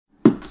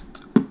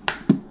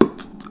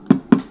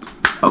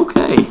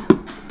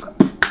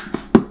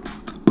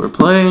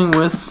playing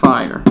with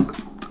fire.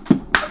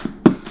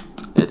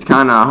 It's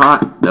kinda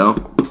hot though,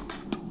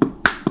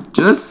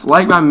 just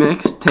like my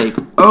mixtape.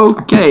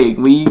 Okay,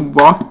 we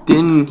walked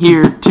in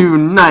here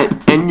tonight,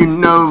 and you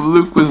know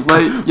Luke was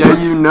late.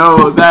 Yeah, you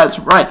know that's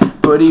right.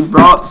 But he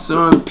brought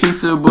some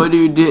pizza, but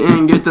he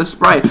didn't get the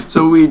Sprite.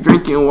 So we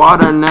drinking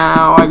water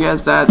now, I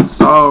guess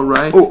that's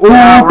alright.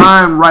 Yeah, I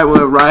rhyme right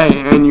with right,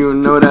 and you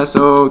know that's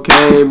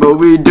okay. But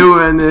we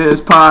doing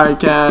this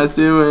podcast,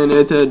 doing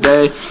it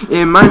today.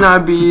 It might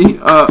not be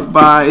up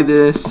by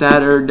this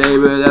Saturday,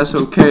 but that's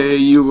okay.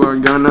 You are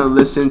gonna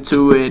listen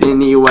to it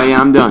anyway.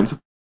 I'm done.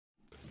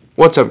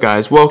 What's up,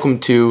 guys? Welcome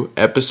to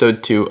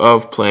episode 2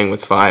 of Playing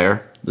with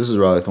Fire. This is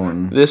Riley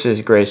Thornton. This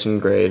is Grayson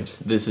Graves.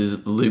 This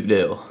is Luke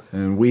Dale.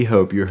 And we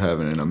hope you're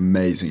having an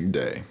amazing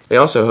day. We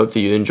also hope that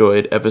you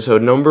enjoyed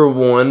episode number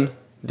 1,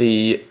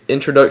 the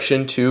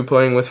introduction to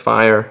Playing with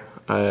Fire.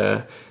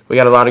 We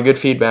got a lot of good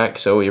feedback,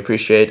 so we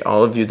appreciate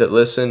all of you that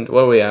listened.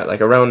 What are we at?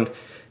 Like around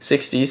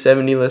 60,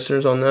 70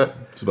 listeners on that?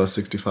 It's about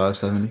 65,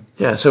 70.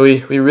 Yeah, so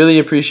we really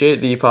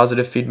appreciate the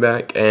positive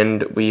feedback,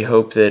 and we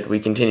hope that we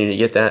continue to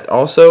get that.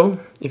 Also,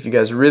 if you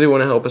guys really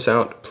want to help us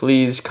out,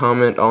 please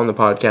comment on the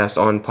podcast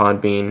on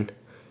Podbean.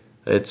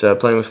 It's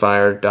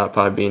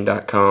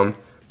playingwithfire.podbean.com.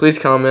 Please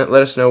comment,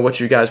 let us know what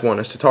you guys want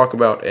us to talk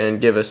about,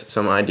 and give us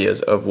some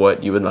ideas of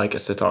what you would like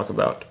us to talk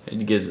about.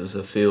 It gives us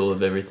a feel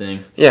of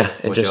everything. Yeah,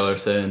 what y'all are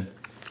saying.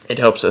 It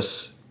helps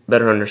us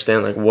better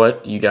understand like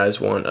what you guys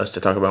want us to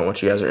talk about,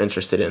 what you guys are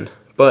interested in.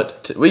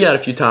 But we got a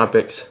few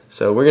topics,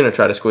 so we're going to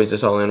try to squeeze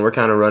this all in. We're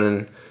kind of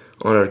running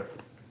on a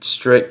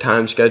strict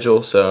time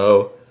schedule,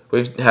 so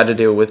we've had to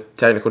deal with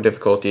technical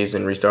difficulties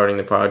in restarting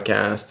the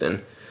podcast.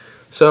 And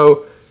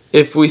so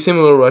if we seem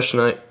a little rushed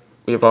tonight,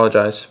 we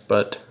apologize,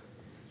 but...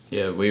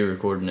 Yeah, we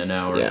recorded in an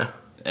hour,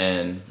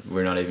 and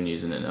we're not even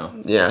using it now.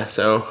 Yeah,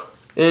 so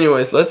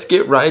anyways, let's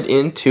get right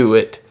into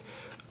it.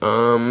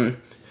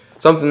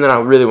 Something that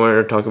I really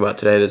wanted to talk about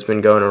today that's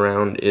been going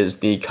around is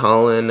the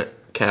Colin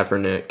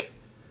Kaepernick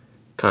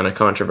kind of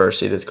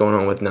controversy that's going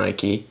on with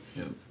Nike.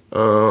 Yep.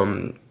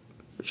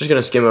 Just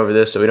going to skim over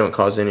this so we don't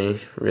cause any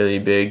really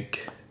big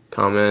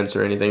comments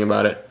or anything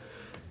about it.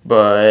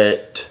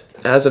 But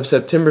as of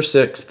September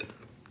 6th,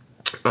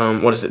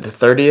 what is it, the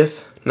 30th?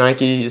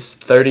 Nike's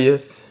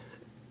 30th?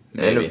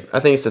 Maybe. I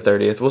think it's the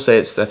 30th. We'll say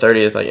it's the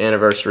 30th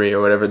anniversary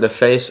or whatever. The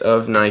face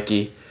of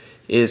Nike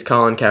is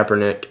Colin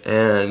Kaepernick,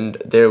 and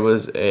there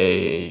was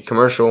a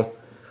commercial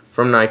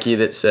from Nike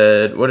that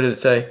said, what did it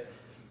say?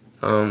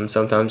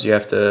 Sometimes you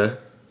have to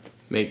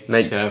make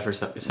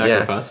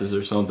sacrifices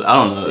or something. I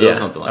don't know. It was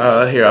something like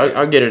that. Here,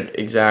 I'll get it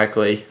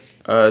exactly.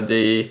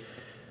 I'm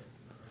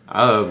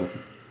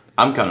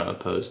kind of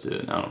opposed to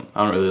it. I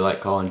don't really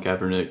like Colin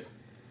Kaepernick.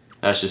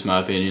 That's just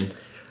my opinion.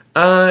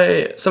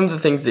 Some of the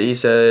things that he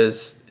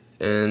says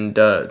and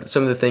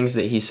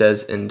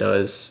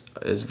does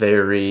is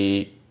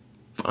very,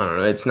 I don't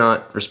know, it's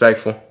not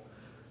respectful,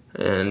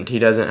 and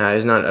he's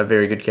not a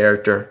very good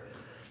character,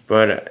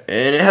 and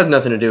it has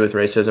nothing to do with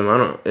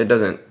racism. It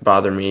doesn't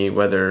bother me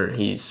whether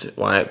he's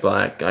white,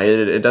 black,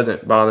 it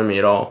doesn't bother me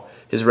at all.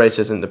 His race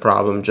isn't the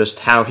problem, just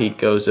how he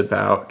goes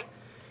about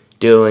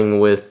dealing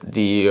with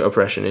the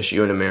oppression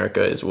issue in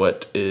America is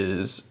what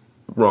is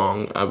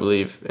wrong, I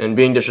believe, and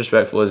being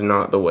disrespectful is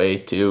not the way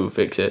to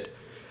fix it.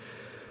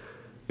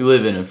 You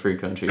live in a free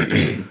country,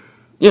 you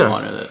should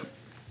honor that.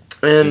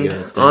 And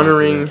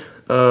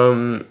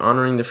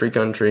honoring the free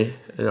country,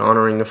 and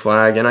honoring the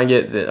flag, and I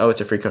get that,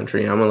 it's a free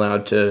country, I'm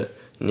allowed to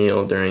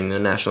kneel during the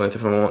national anthem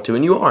if I want to,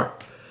 and you are.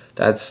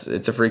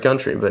 It's a free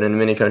country, but in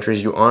many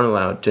countries you aren't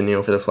allowed to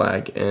kneel for the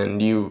flag,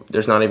 and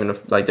there's not even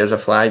there's a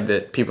flag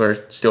that people are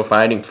still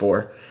fighting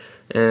for,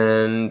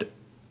 and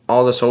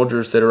all the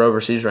soldiers that are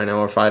overseas right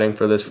now are fighting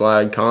for this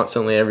flag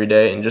constantly every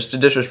day, and just to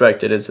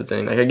disrespect it is the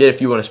thing. Like, I get if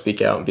you want to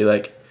speak out and be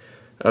like,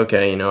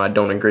 okay, I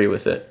don't agree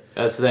with it.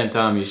 At the same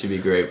time, you should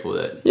be grateful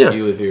that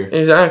you live here.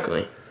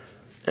 Exactly.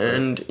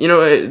 And,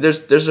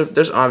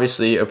 there's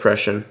obviously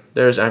oppression.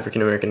 There's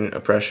African American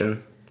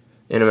oppression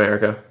in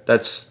America.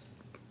 That's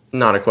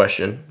not a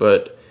question,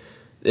 but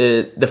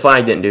the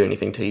flag didn't do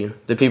anything to you.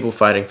 The people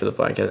fighting for the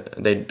flag,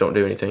 they don't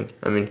do anything.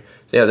 I mean,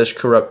 there's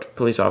corrupt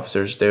police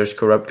officers, there's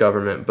corrupt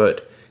government,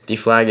 but the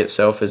flag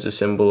itself is a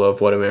symbol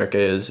of what America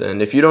is.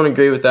 And if you don't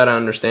agree with that, I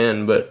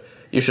understand, but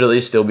you should at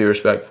least still be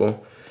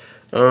respectful.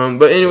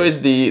 But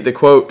anyways, the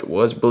quote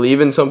was,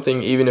 believe in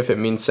something even if it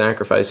means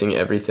sacrificing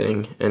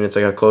everything. And it's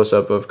like a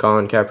close-up of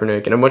Colin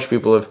Kaepernick. And a bunch of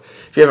people if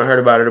you haven't heard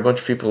about it, a bunch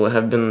of people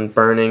have been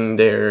burning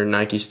their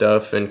Nike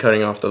stuff and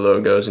cutting off the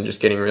logos and just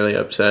getting really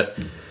upset.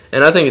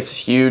 And I think it's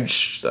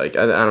huge. I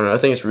don't know. I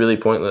think it's really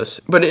pointless.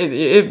 But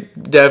it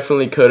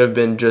definitely could have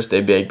been just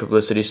a big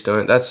publicity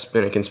stunt. That's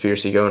been a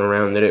conspiracy going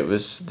around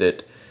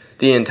that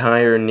the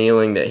entire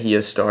kneeling that he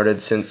has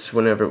started since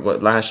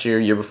last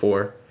year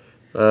before,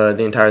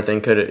 the entire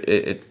thing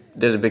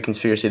there's a big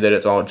conspiracy that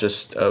it's all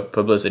just a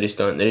publicity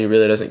stunt, that he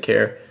really doesn't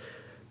care.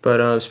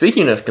 But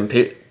speaking of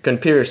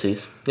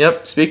conspiracies,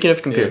 speaking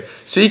of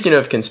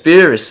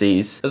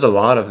conspiracies, there's a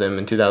lot of them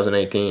in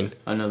 2018.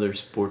 Another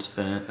sports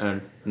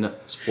fan.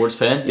 Sports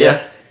fan?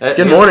 Yeah.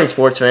 Good morning,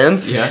 sports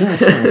fans.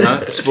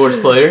 Yeah. Sports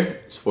player.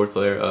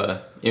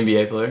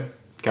 NBA player.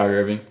 Kyrie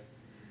Irving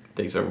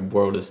thinks our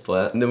world is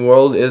flat. The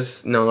world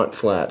is not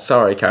flat.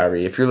 Sorry,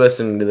 Kyrie. If you're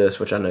listening to this,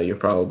 which I know you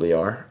probably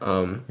are,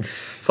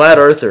 flat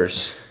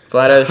earthers,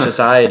 flat earth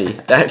society,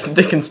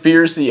 the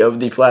conspiracy of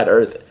the flat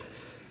earth,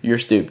 you're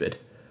stupid.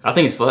 I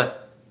think it's flat.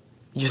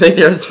 You think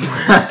the earth's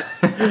flat?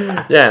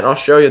 Yeah, and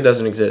Australia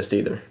doesn't exist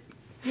either.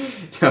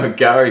 No,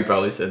 Kyrie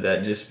probably said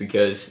that just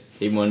because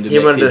he wanted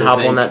to hop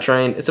on that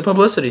train. It's a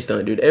publicity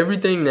stunt, dude.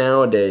 Everything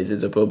nowadays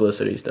is a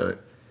publicity stunt.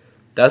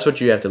 That's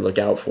what you have to look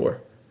out for.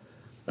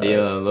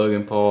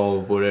 Logan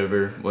Paul,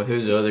 whatever.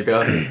 Who's the other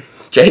guy?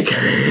 Jake?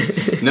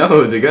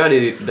 No, the guy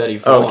that he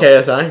fought. Oh,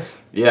 KSI?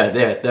 Yeah,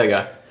 that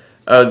guy.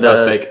 Oh, that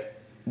was fake.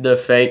 The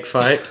fake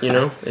fight,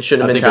 it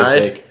shouldn't have been tied. I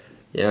think it was fake.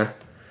 Yeah.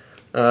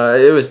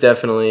 It was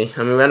definitely.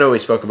 I mean, I know we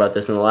spoke about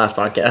this in the last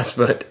podcast,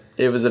 but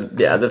it was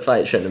the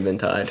fight shouldn't have been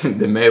tied.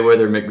 The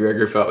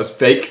Mayweather-McGregor fight was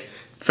fake.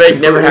 Fake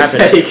never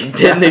happened. It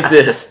didn't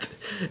exist.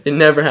 It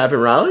never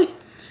happened. Riley,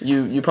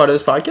 you part of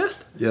this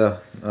podcast? Yeah.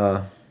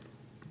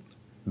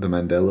 The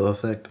Mandela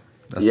effect.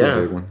 That's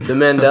a big one. The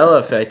Mandela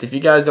effect. If you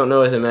guys don't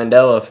know what the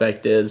Mandela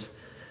effect is,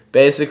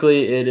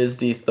 basically it is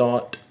the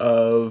thought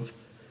of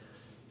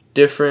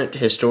different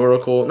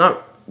historical,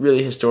 not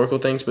really historical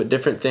things, but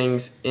different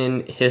things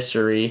in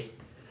history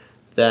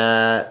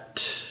that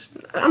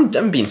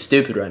I'm being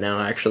stupid right now,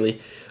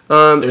 actually.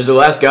 There's a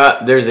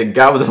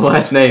guy with the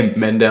last name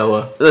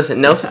Mandela.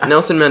 Listen,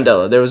 Nelson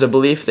Mandela. There was a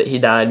belief that he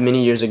died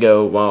many years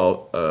ago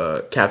while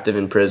captive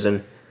in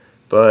prison,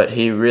 but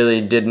he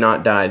really did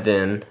not die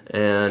then.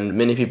 And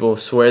many people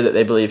swear that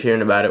they believe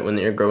hearing about it when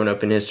they're growing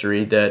up in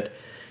history that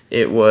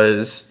it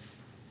was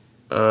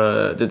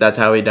that's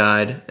how he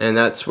died, and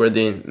that's where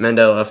the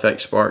Mandela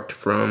effect sparked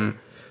from.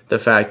 The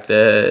fact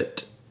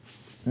that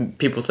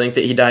people think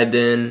that he died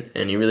then,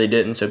 and he really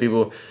didn't. So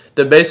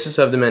the basis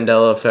of the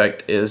Mandela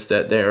effect is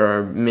that there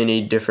are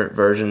many different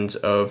versions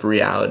of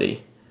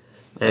reality.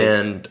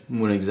 And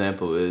one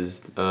example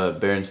is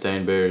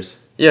Berenstain Bears.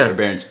 Yeah. Or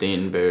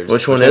Berenstein Bears.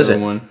 Which one is it? I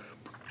don't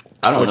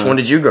know. Which one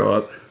did you grow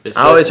up?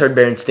 I always heard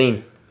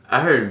Berenstein.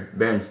 I heard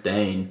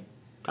Berenstain.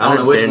 I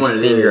don't know which one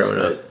it is. Growing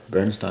up.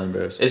 Bernstein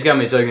Bears. It's got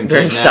me so confused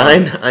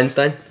Bernstein? now.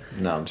 Einstein?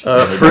 No, I'm just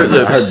kidding. Fruit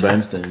Loops. I heard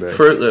Bernstein Bears.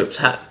 Fruit Loops.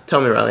 Tell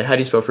me, Riley, how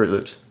do you spell Fruit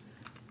Loops?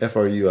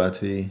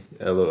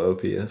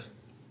 FRUITLOOPS.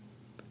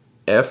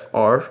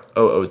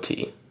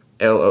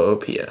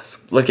 FROOTLOOPS.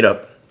 Look it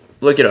up.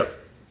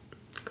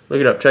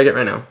 Check it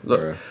right now.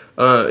 Look.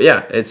 Right.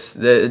 Yeah, that's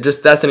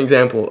an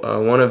example.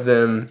 One of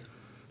them.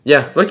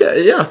 Yeah, look at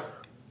it. Yeah.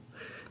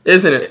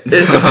 Isn't it?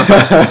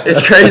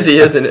 It's crazy,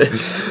 isn't it?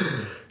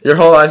 Your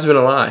whole life's been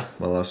a lie.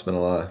 My life's been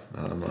a lie.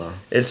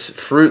 It's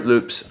Fruit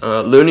Loops.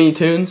 Looney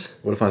Tunes.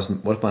 What if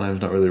my name's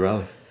not really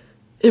Riley?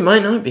 It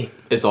might not be.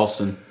 It's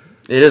Austin.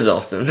 It is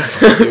Austin.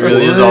 It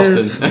really is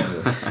Austin.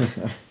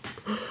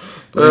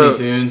 Looney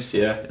Tunes,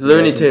 yeah.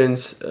 Looney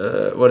Tunes.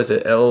 What is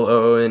it?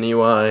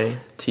 LOONEYTOON.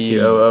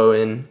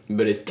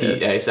 But it's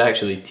it's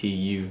actually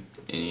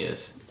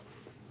TUNES.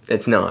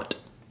 It's not.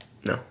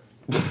 No.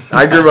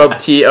 I grew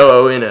up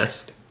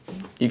TOONS.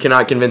 You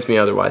cannot convince me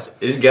otherwise.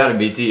 It's got to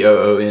be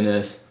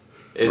TOONS.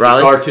 It's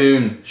Riley? a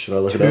cartoon. Should I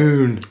look it up?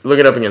 Look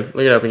it up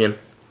again.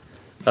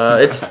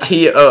 It's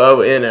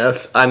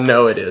TOONS. I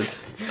know it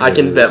is. I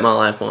can bet my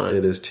life on it.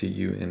 It is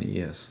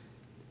TUNES.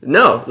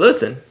 No,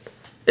 listen.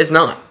 It's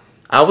not.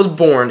 I was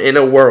born in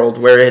a world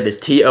where it is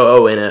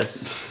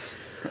TOONS.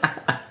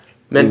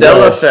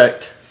 Mandela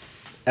effect.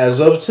 As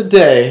of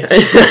today,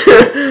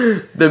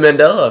 the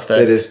Mandela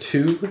effect. it is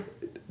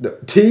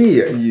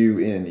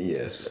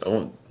TUNES.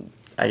 Oh,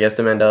 I guess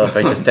the Mandela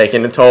effect is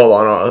taking a toll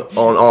on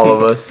all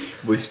of us.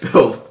 We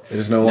spell. It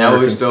is no longer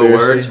Now we spell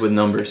words with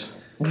numbers.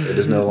 It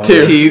is no longer.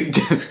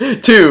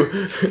 Two.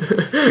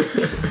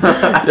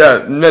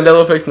 Yeah,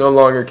 Mandela effect's no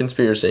longer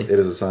conspiracy. It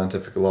is a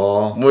scientific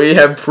law. We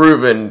have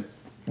proven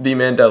the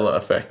Mandela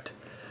effect.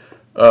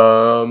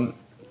 Oh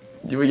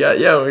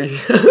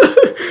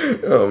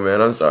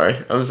man, I'm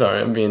sorry.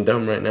 I'm being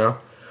dumb right now.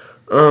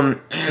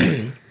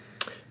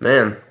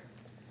 Man,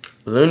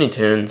 Looney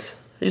Tunes.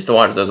 I used to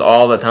watch those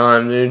all the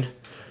time, dude.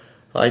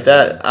 Like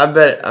that. I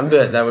bet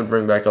that would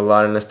bring back a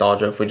lot of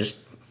nostalgia if we just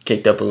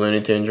kicked up a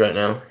Looney Tunes right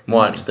now.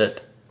 Watched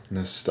it.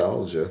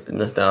 Nostalgia.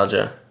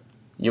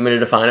 You want me to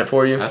define it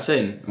for you? I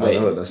say, I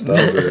know what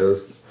nostalgia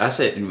is. I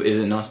say, is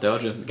it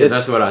nostalgia? Because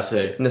that's what I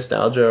say.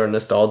 Nostalgia or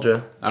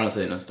nostalgia. I don't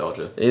say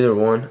nostalgia. Either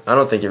one. I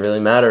don't think it really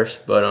matters.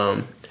 But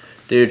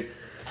dude,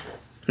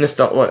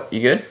 what?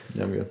 You good?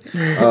 Yeah, I'm good.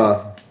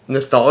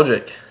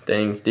 Nostalgic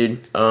things,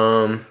 dude.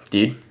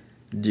 Dude.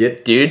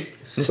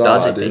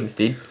 Nostalgic things,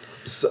 dude.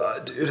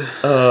 Dude.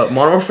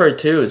 Modern Warfare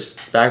 2 is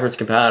backwards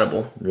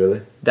compatible.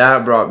 Really?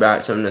 That brought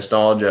back some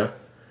nostalgia.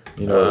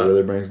 You know what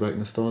really brings back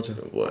nostalgia?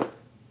 What?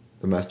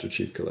 The Master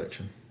Chief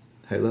Collection.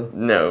 Halo?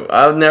 No,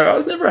 I was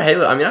never a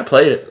Halo. I mean, I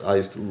played it. I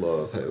used to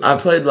love Halo. I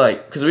played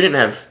because we didn't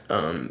have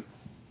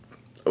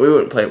we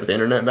wouldn't play it with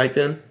internet back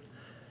then.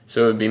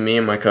 So it would be me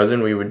and my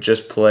cousin. We would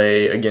just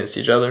play against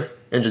each other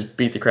and just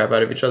beat the crap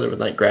out of each other with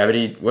like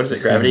gravity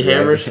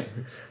hammers?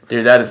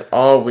 Dude, that is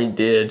all we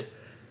did.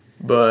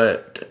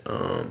 But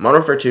Modern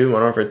Warfare 2,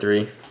 Modern Warfare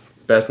 3,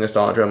 best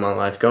nostalgia of my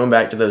life. Going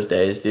back to those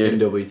days, dude.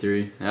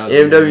 MW3.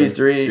 MW3.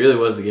 It really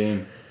was the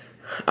game.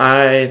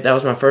 That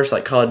was my first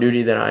like Call of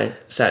Duty that I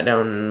sat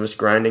down and was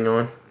grinding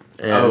on.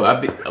 And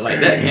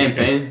Like that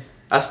campaign.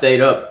 I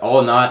stayed up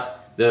all night.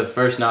 The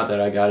first night that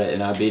I got it,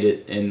 and I beat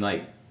it in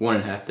like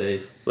 1.5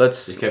 days.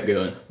 Just kept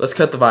going. Let's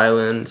cut the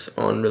violins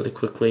on really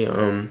quickly.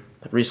 I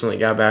recently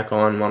got back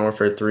on Modern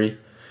Warfare 3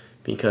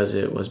 because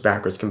it was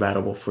backwards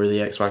compatible for the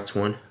Xbox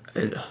One.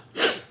 And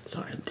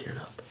sorry, I'm tearing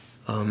up.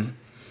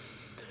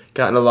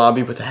 Got in a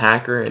lobby with a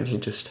hacker, and he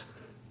just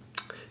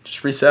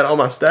reset all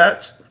my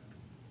stats.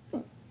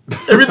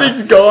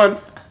 Everything's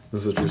gone.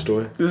 This is a true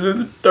story? This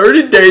is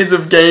 30 days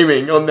of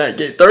gaming on that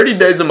game. 30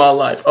 days of my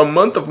life. A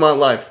month of my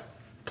life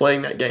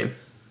playing that game.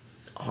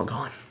 All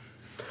gone.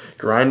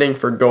 Grinding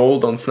for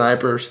gold on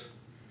snipers.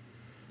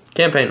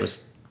 Campaign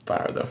was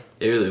fire, though.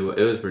 It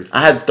was pretty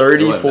fun. I had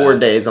 34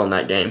 days on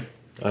that game.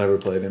 I never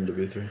played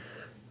MW3.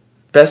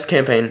 Best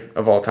campaign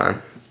of all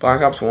time.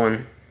 Black Ops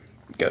 1,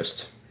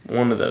 Ghost.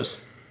 One of those.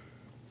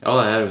 All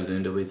I had was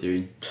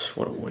MW3.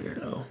 What a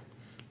weirdo.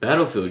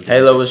 Battlefield.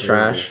 Halo was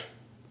trash.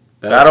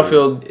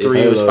 Battlefield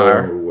 3 was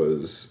fire.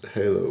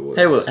 Halo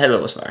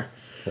was fire.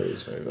 Halo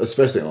was fire,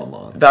 especially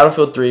online.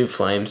 Battlefield 3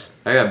 flames.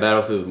 I got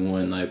Battlefield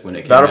 1 like when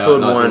it came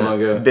Battlefield out not 1, too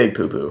long ago. big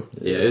poo poo.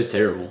 Yeah, it was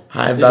terrible.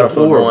 I have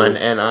Battlefield 1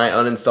 and I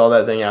uninstalled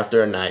that thing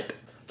after a night.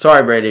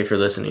 Sorry, Brady, if you're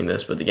listening to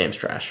this, but the game's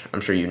trash.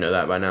 I'm sure you know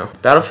that by now.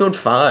 Battlefield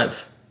 5.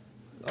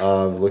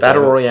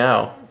 Battle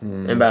Royale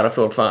in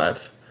Battlefield 5.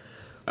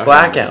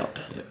 Blackout.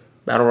 Yeah.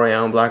 Battle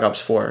Royale and Black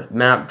Ops 4.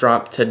 Map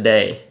dropped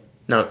today.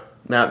 No,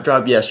 map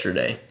dropped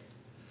yesterday.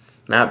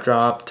 Map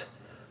dropped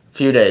a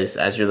few days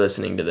as you're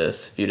listening to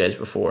this. A few days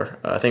before.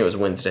 I think it was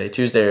Wednesday.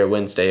 Tuesday or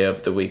Wednesday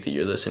of the week that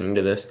you're listening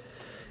to this.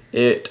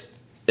 It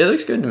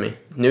looks good to me.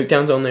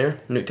 Nuketown's on there.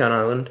 Nuketown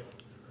Island.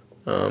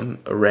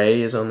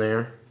 Array is on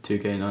there.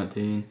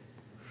 2K19.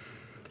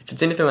 If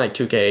it's anything like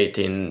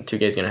 2K18,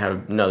 2K's going to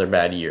have another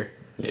bad year.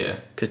 Yeah.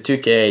 Because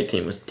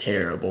 2K18 was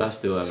terrible. I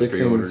still have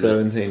 16,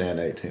 17, and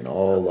 18.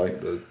 All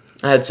like the...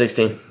 I had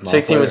 16.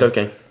 16 was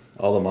okay.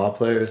 All the mod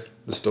players.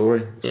 The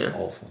story was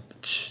awful.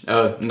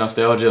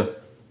 Nostalgia.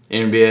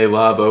 NBA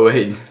Live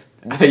 08.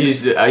 I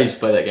used to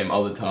play that game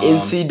all the time.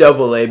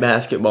 NCAA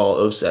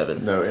basketball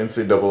 07. No,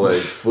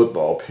 NCAA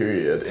football,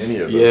 period. Any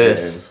of those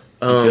games.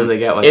 Until they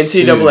got like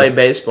NCAA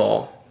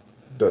baseball.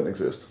 Doesn't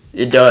exist.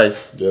 It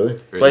does. Really?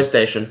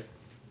 PlayStation.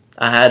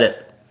 I had it.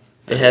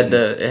 It had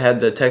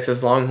the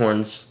Texas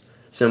Longhorns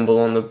symbol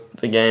on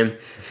the game.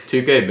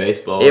 2K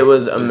baseball. It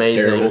was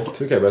amazing.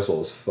 2K baseball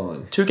was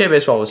fun. 2K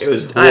baseball was. It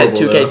was I had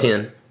horrible,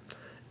 2K10,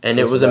 and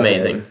it was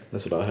amazing.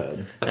 That's what I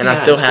had. And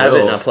I still have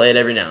it, and I play it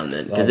every now and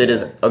then because it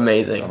is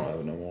amazing. I don't have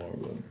it no more.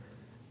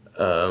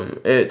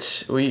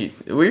 It's we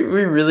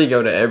really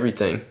go to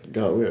everything.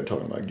 God, we are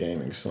talking about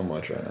gaming so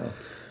much right now.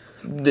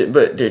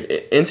 But dude,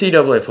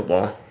 NCAA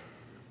football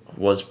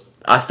was.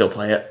 I still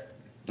play it.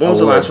 When was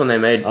the last one they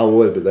made? I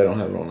would, but they don't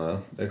have it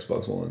on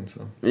Xbox One,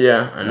 so.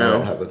 Yeah, I know. I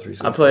don't have a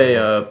 360. I play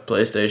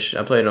PlayStation.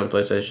 I played it on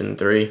PlayStation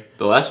 3.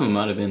 The last one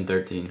might have been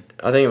 13.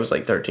 I think it was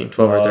like 13,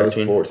 12 or 13.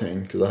 It was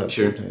 14, because I have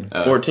 14.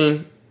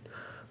 14?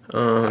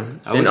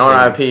 Then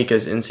RIP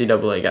because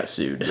NCAA got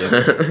sued.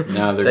 Yep.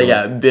 Now they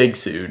got big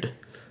sued,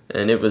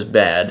 and it was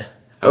bad.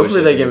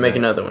 Hopefully they can make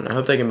another one. I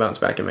hope they can bounce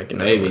back and make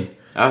another one. Maybe.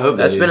 I hope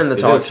that's been in the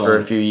talks for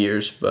a few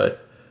years, but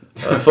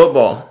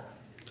football,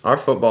 our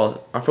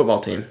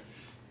football team.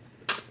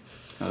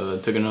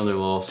 Took another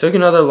loss.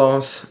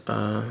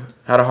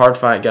 Had a hard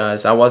fight,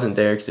 guys. I wasn't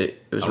there because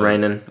it was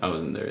raining. I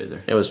wasn't there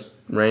either. It was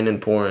raining,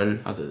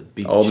 pouring. I was at the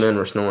beach. Old men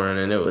were snoring,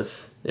 and it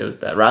was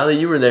bad. Riley,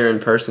 you were there in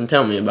person.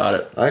 Tell me about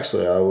it.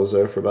 Actually, I was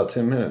there for about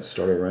 10 minutes. It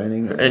started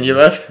raining. And you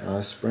left?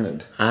 I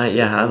sprinted.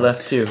 I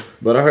left too.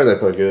 But I heard they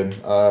played good.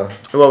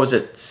 What was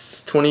it,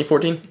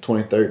 2014?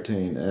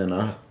 2013, and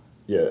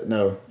It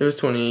was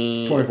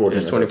 2014. It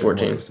was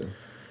 2014. It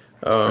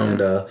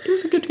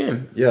was a good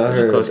game. Yeah, it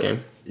was a close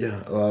game.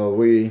 Yeah,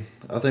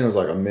 I think it was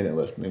like a minute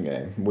left in the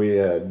game.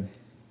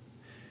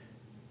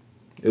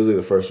 It was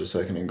either first or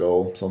second and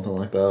goal, something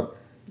like that.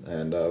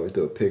 And we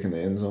threw a pick in the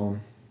end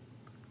zone.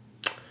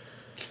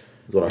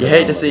 You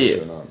hate to see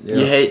it. Yeah.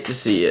 You hate to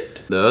see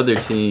it. The other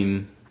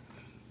team...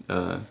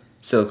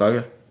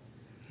 Silicaga?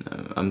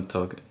 No, I'm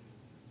talking...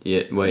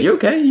 Yeah, wait. You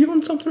okay? You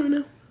on something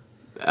right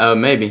now?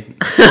 Maybe.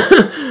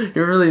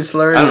 You're really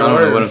slurring I don't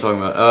know what I'm talking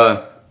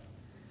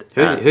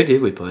about. Who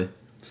did we play?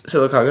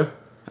 Silicaga.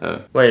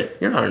 Wait,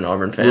 you're not an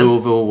Auburn fan.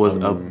 Louisville was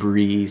a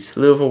breeze.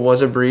 Louisville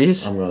was a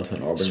breeze. I'm going to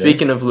an Auburn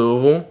Speaking of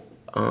Louisville,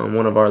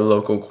 one of our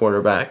local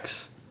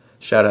quarterbacks,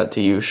 shout out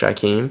to you,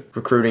 Shaquem.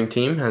 Recruiting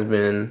team has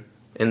been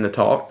in the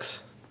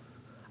talks.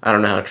 I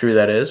don't know how true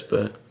that is,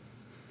 but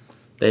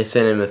They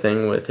sent him a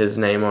thing with his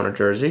name on a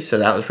jersey, so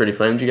that was pretty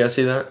fun. Did you guys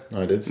see that?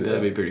 I did see that.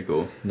 That'd be pretty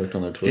cool. Looked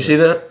on their Twitter. Did you see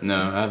that? No,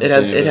 I haven't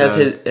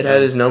seen it. It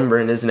had his number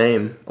and his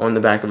name on the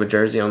back of a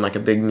jersey on like a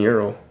big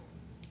mural,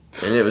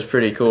 and it was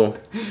pretty cool.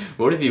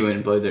 What if you went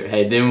and played there?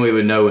 Hey, then we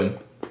would know him.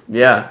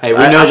 Yeah. Hey, we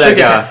know that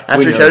guy.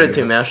 After he showed it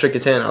to me, I shook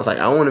his hand. I was like,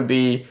 I want to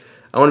be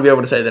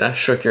able to say that I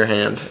shook your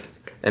hand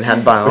and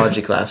had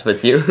biology class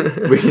with you.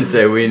 We can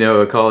say we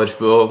know a college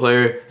football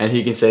player, and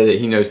he can say that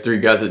he knows 3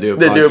 guys that do a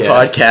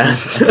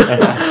podcast.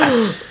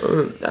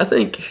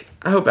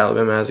 I hope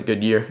Alabama has a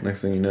good year.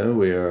 Next thing you know,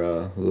 we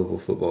are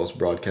Louisville football's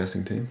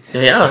broadcasting team.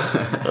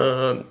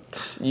 Yeah.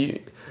 You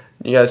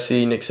guys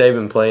see Nick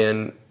Saban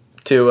playing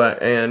Tua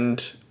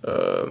and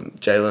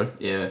Jalen?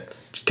 Yeah.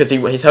 Because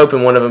he's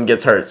hoping one of them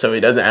gets hurt, so he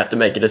doesn't have to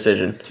make a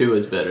decision.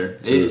 Tua's better.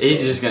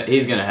 He's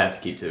gonna have to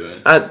keep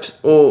Tua.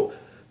 Well,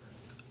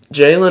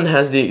 Jalen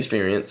has the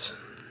experience.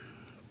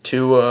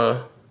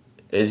 Tua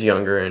is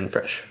younger and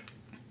fresh,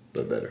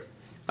 but better.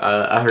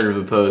 I heard of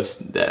a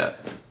post that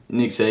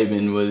Nick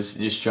Saban was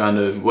just trying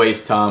to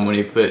waste time when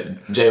he put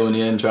Jalen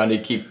in, trying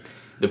to keep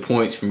the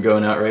points from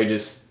going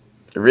outrageous.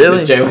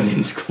 Really? Because Jalen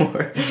didn't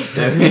score.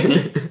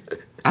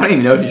 I don't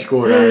even know if he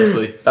scored,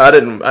 honestly. I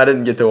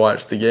didn't get to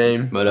watch the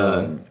game. But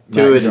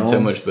Tua did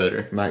so much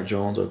better. Mac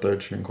Jones, our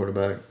third-string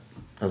quarterback,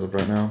 as of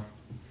right now,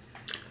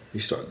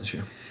 he's starting this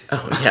year.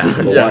 Oh,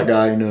 yeah. The white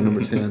guy,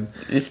 number 10.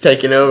 He's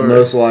taking over.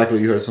 Most likely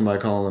you heard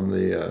somebody call him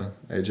the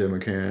A.J.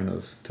 McCarron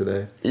of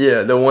today.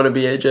 Yeah, the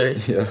wannabe A.J.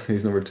 Yeah,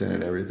 he's number 10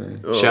 in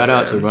everything. Oh, Shout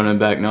out to running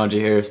back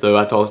Najee Harris, though.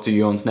 I talked to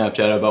you on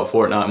Snapchat about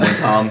Fortnite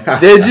one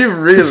time. Did you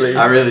really?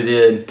 I really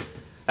did.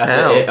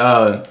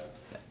 How?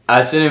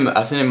 I sent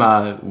him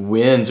my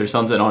wins or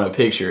something on a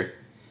picture,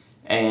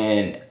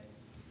 and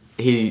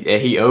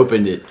he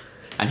opened it,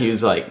 and he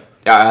was like,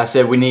 I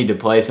said we need to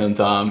play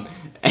sometime.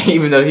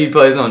 Even though he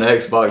plays on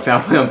Xbox, I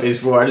play on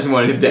PS4. I just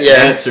wanted him to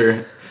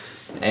answer,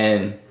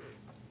 and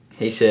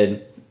he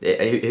said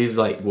he was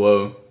like,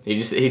 "Whoa."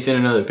 He sent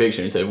another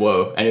picture and said,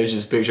 "Whoa," and it was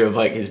just a picture of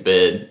like his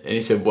bed, and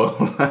he said, "Whoa."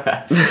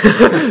 That's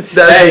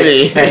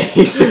me. Hey,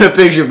 he sent a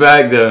picture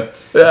back though.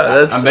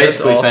 Yeah, I'm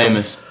basically awesome.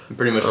 famous. I'm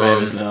pretty much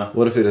famous now.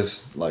 What if he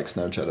just like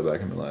Snapchatted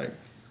back and be like,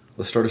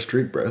 "Let's start a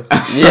streak, bro."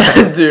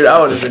 Yeah, dude, I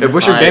would have been. Hey,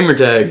 what's your gamer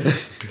tag?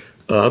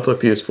 I play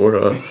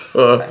PS4.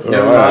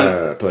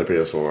 I play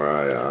PS4.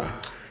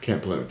 I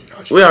can't play with you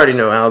guys. We already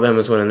know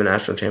Alabama's winning the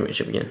national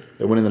championship again.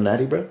 They're winning the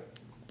Natty, bro?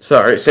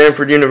 Sorry,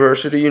 Samford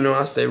University,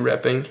 I stay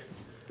repping.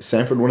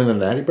 Samford winning the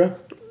Natty, bro?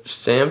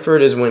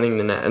 Samford is winning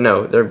the Natty.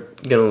 No, they're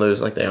going to lose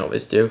like they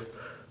always do.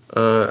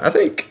 I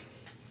think,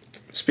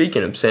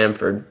 speaking of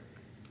Samford,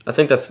 I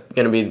think that's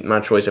going to be my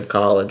choice of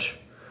college.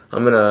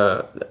 I'm going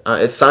to,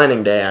 it's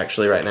signing day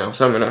actually right now,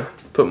 so I'm going to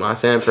put my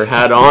Samford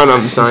hat on.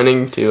 I'm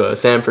signing to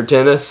Samford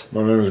Tennis.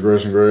 My name is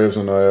Grayson Graves,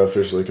 and I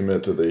officially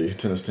commit to the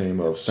tennis team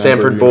of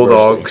Samford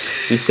Bulldogs.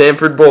 The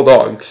Samford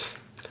Bulldogs.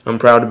 I'm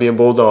proud to be a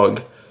Bulldog.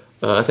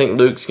 I think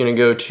Luke's going to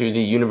go to the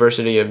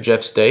University of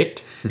Jeff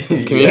State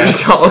Community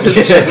College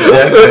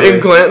in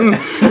Clinton.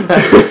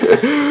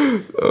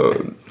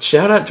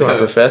 Shout out to our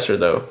professor,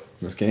 though.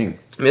 Miss King.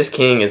 Miss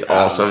King is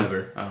awesome.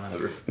 I don't have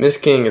her. Miss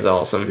King is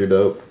awesome. You're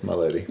dope, my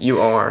lady. You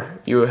are.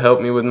 You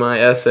helped me with my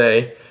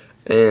essay.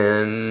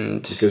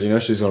 And because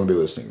she's going to be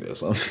listening to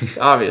this.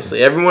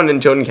 Obviously, everyone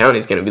in Chilton County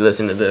is going to be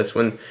listening to this.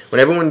 When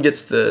everyone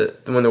gets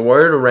when the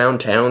word around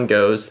town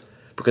goes,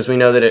 because we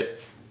know that it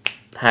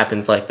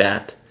happens like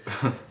that,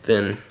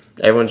 then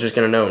everyone's just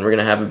going to know. And we're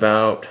going to have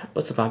about,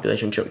 what's the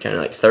population in Chilton County,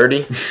 like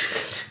 30?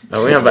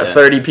 We have about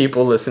 30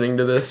 people listening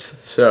to this.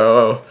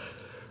 So,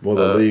 well,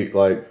 the league,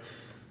 like,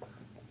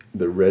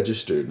 the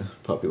registered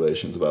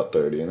population's about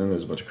 30, and then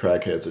there's a bunch of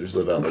crackheads that just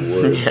live out in the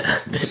woods,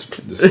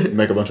 just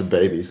make a bunch of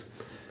babies.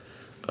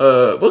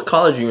 What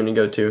college are you going to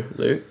go to,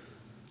 Luke?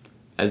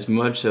 As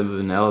much of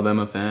an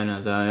Alabama fan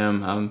as I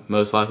am, I'm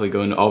most likely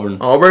going to Auburn.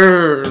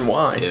 Auburn?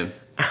 Why? Yeah.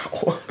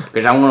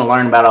 Because I want to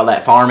learn about all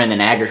that farming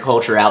and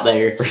agriculture out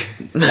there.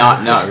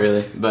 Not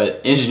really,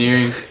 but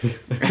engineering.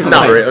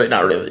 Not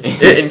really.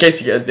 In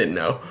case you guys didn't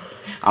know.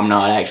 I'm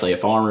not actually a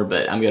farmer,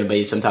 but I'm going to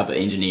be some type of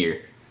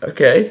engineer.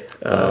 Okay.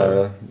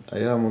 Yeah,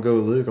 I'm going to go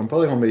with Luke. I'm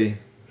probably going to be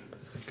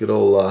good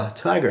old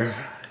Tiger.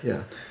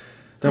 Yeah.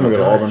 Then we'll go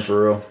to Auburn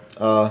for real.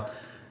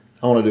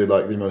 I want to do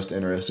like the most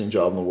interesting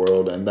job in the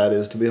world, and that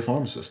is to be a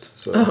pharmacist.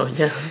 So. Oh,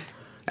 yeah.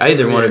 I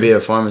either want to be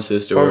a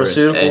pharmacist or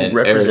an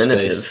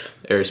representative.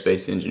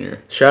 Aerospace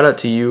engineer. Shout out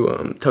to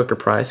you, Tucker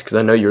Price, because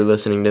I know you're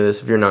listening to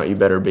this. If you're not, you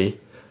better be.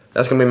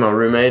 That's going to be my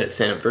roommate at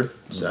Samford,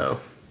 so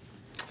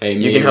hey,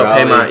 you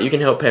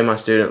can help pay my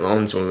student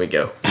loans when we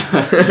go.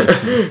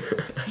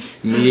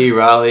 Me,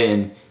 Riley,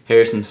 and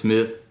Harrison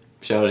Smith.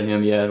 Shout out to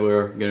him. Yeah,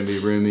 we're going to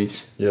be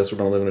roomies. Yes, we're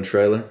going to live in a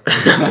trailer.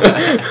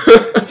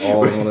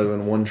 All going to live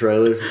in one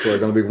trailer. So we're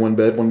going to be one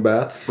bed, one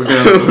bath. We're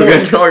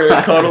going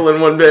to cuddle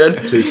in one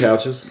bed. 2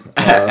 couches.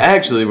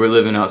 Actually, we're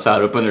living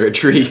outside up under a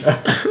tree.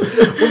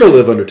 We're going to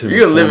live under 2.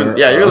 You're going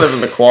to live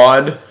in the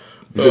quad.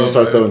 We're going to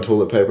start throwing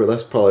toilet paper.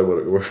 That's probably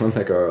what we're going to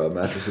make our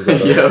mattresses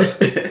out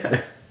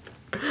of.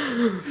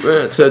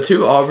 Man, so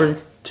 2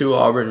 Auburn 2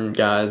 Auburn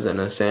guys and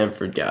a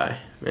Samford guy.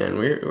 Man,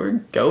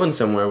 we're going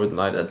somewhere with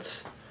like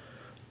that's.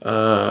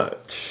 I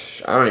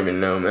don't even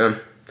know, man.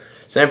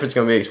 Samford's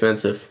gonna be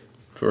expensive,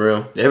 for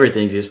real.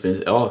 Everything's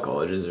expensive. All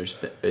colleges are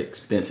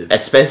expensive.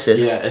 Expensive.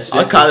 Yeah, expensive.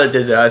 All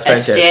colleges are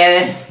expensive.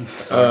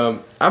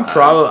 I'm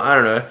probably I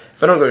don't know.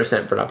 If I don't go to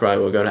Samford, I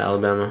probably will go to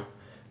Alabama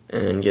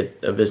and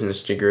get a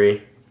business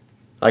degree,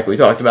 like we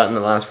talked about in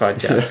the last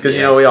podcast. Because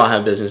you know we all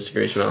have business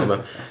degrees from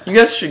Alabama. You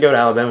guys should go to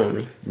Alabama with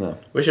me. No.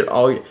 We should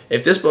all.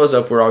 If this blows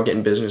up, we're all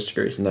getting business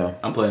degrees. No.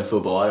 I'm playing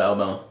football at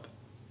Alabama.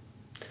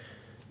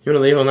 You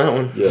want to leave on that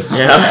one? Yes.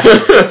 Yeah.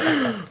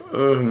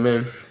 Oh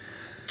man.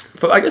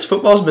 But I guess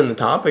football's been the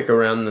topic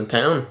around the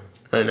town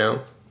right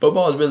now.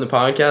 Football has been the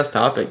podcast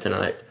topic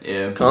tonight.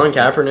 Yeah. Colin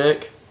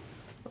Kaepernick.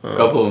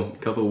 Couple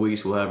of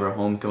weeks we'll have our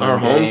homecoming. Our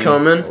game.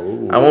 homecoming.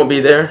 Ooh. I won't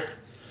be there.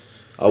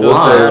 I will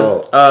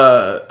tell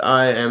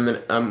you.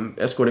 I'm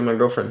escorting my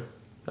girlfriend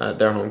at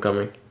their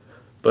homecoming.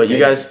 But Okay. you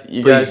guys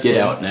Please get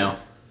out now.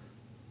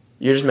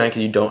 You're just mad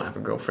because you don't have a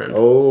girlfriend.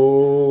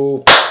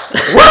 Oh.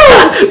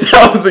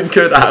 That was a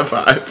good high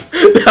five.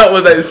 That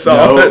was a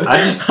solid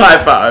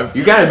high five.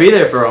 You gotta be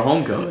there for a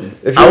homecoming.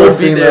 If I you would are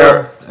be female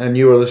there. and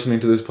you are listening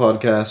to this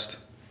podcast,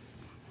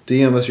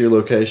 DM us your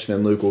location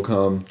and Luke will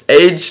come.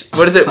 Age,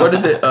 what is it?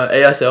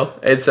 ASL,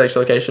 age, sex,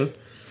 location.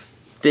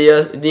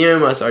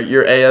 DM us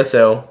your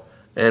ASL,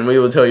 and we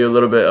will tell you a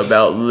little bit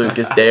about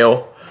Lucas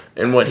Dale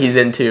and what he's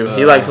into.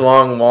 He likes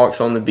long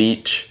walks on the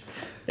beach,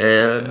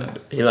 and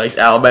he likes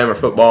Alabama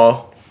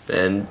football,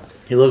 and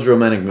He loves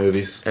romantic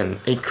movies.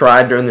 he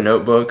cried during the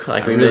Notebook,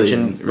 like we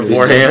mentioned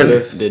beforehand.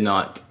 Sensitive. Did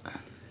not.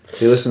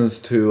 He listens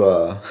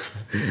to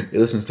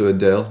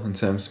Adele and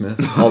Sam Smith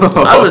all the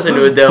time. I listen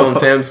to Adele and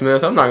Sam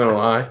Smith. I'm not gonna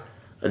lie,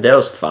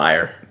 Adele's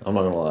fire. I'm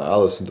not gonna lie, I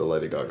listen to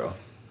Lady Gaga.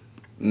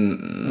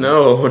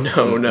 No.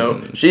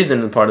 She's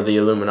in the part of the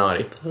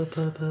Illuminati.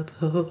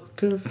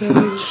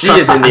 She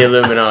is in the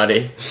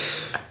Illuminati.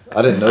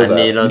 I didn't know that.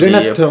 Need You didn't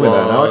have to tell me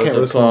that. Now I can't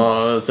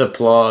listen.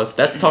 Applause.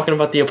 That's talking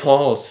about the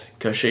applause,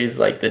 because she's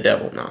like the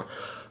devil now.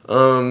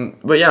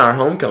 But yeah, our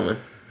homecoming.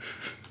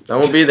 I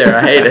won't be there.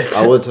 I hate it.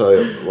 I would tell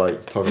you,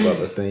 talk about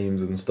the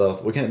themes and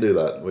stuff. We can't do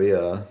that.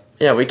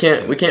 Yeah, we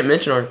can't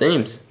mention our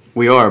themes.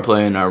 We are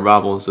playing our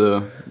rivals,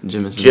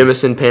 Jemison.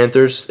 Jemison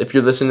Panthers. If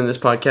you're listening to this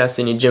podcast,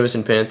 any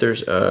Jemison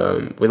Panthers.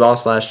 We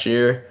lost last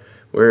year.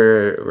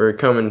 We're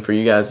coming for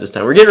you guys this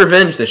time. We're getting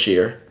revenge this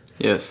year.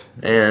 Yes.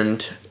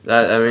 And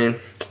that, I mean,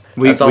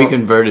 we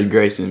converted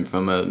Grayson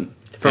from a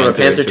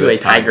panther to a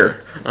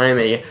tiger. I am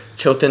a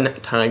Chilton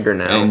Tiger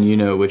now. And you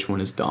know which one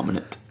is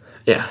dominant.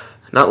 Yeah,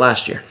 not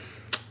last year.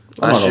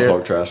 I'm not going to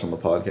talk trash on the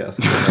podcast.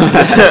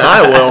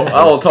 I will.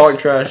 I will talk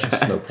trash.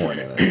 There's no point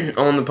in it.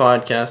 On the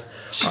podcast.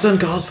 She's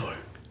uncalled for.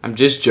 I'm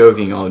just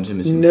joking, all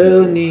Jemison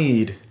No people.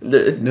 need.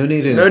 No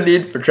need in No it.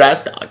 need for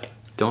trash talk.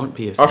 Don't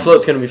be Our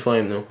float's going to be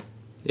flame, though.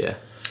 Yeah.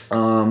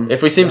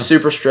 If we seem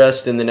super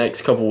stressed in the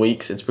next couple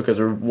weeks, it's because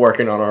we're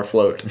working on our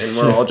float, and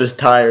we're all just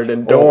tired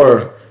and don't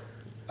work. Or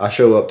I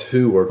show up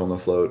to work on the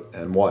float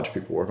and watch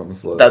people work on the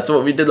float. That's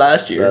what we did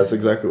last year. That's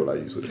exactly what I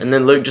usually do. And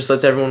then Luke just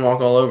lets everyone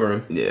walk all over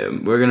him. Yeah,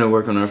 we're going to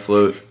work on our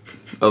float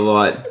a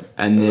lot,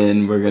 and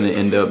then we're going to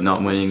end up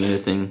not winning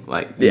anything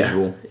like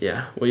usual.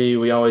 Yeah.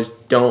 We always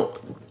don't.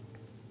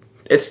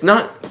 It's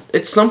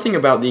something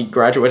about the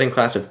graduating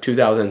class of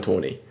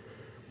 2020.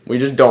 We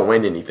just don't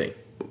win anything.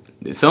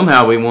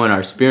 Somehow we won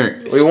our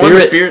spirit. We won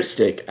the spirit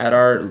stick at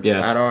our pep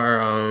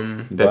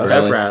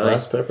rally.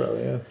 Last pep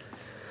rally, yeah.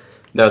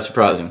 That was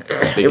surprising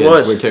because It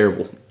was. we're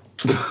terrible.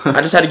 I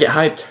just had to get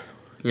hyped.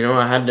 You know,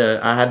 I had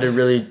to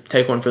really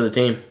take one for the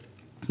team.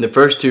 The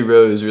first 2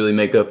 rows really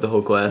make up the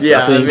whole class.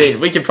 Yeah, I mean,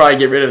 we could probably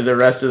get rid of the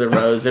rest of the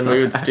rows, and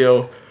we'd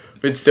still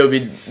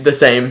be the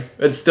same.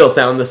 It'd still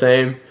sound the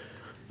same.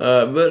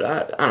 But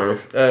I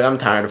don't know. I'm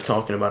tired of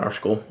talking about our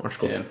school. Our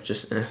school's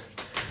just.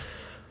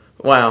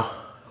 Wow,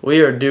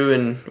 we're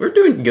doing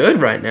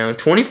good right now.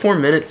 24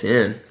 minutes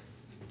in,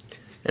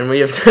 and we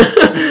have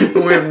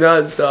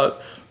not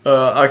stopped.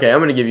 Okay, I'm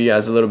gonna give you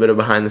guys a little bit of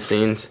behind the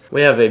scenes.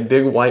 We have a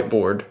big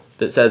whiteboard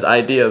that says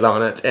ideas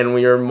on it, and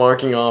we are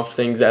marking off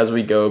things as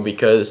we go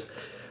because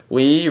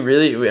we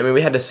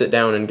had to sit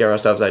down and give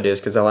ourselves ideas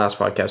because the last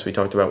podcast we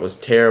talked about was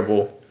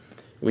terrible.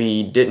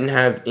 We didn't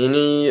have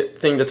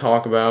anything to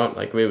talk about.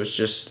 It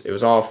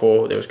was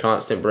awful. There was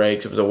constant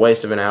breaks. It was a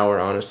waste of an hour,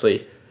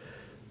 honestly.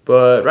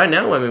 But right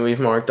now, we've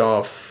marked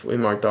off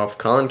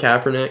Colin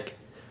Kaepernick,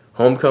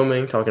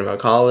 homecoming, talking about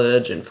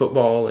college and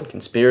football and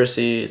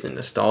conspiracies and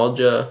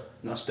nostalgia.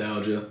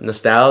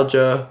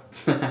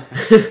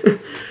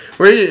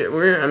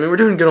 We're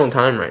doing good on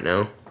time right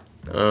now.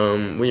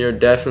 We are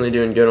definitely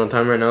doing good on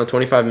time right now.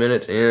 25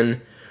 minutes in,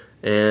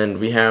 and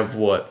we have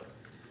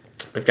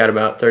We've got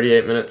about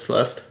 38 minutes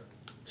left.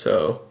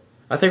 So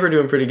I think we're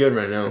doing pretty good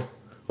right now.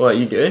 What,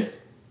 you good?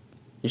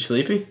 You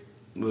sleepy?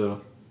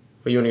 Well,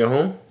 you want to go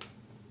home?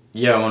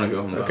 Yeah, I want to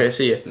go home. Okay,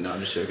 see ya. No, I'm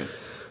just joking.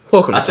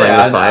 Welcome to Slaying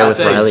This Fire with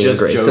Riley and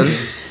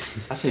Grayson.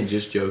 I say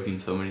just joking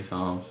so many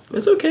times.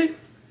 It's okay.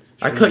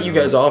 I cut you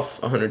guys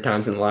off 100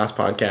 times in the last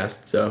podcast,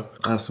 so.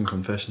 I have some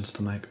confessions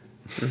to make.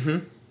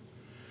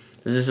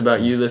 Is this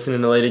about you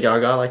listening to Lady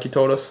Gaga like you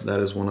told us? That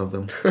is one of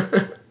them.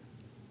 I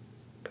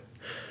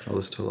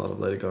listen to a lot of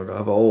Lady Gaga. I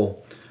have a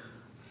whole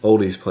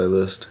oldies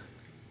playlist.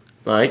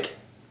 Like?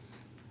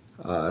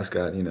 It's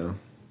got,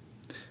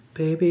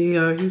 Baby,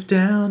 are you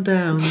down,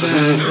 down,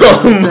 down,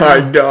 Oh down, my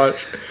down?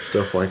 gosh.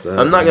 Stuff like that.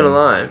 I'm not gonna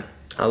lie.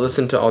 I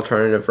listen to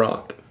alternative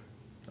rock.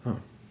 Oh,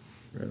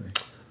 really?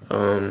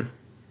 I'm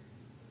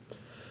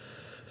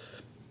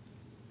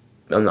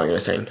not gonna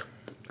sing.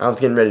 I was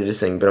getting ready to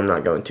sing, but I'm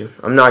not going to.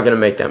 I'm not gonna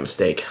make that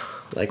mistake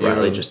like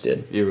Riley just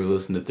did. You ever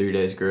listen to 3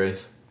 Days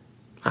Grace?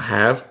 I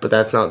have, but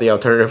that's not the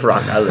alternative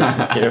rock I listen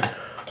to.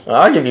 Well,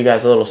 I'll give you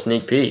guys a little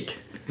sneak peek.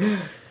 A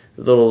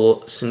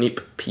little sneak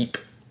peep,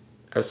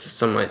 as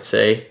some might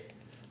say.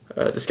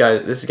 This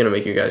is gonna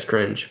make you guys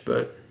cringe,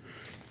 but.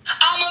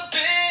 I'm a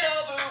bit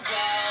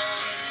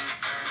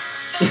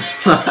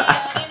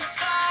overwhelmed.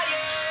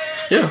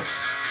 Yeah.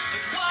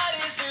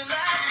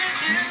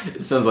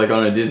 It sounds like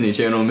on a Disney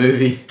Channel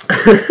movie.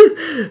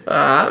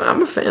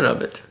 I'm a fan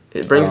of it.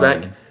 It brings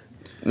back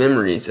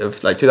memories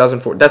of like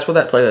 2004. That's what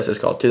that playlist is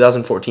called,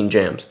 2014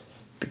 Jams,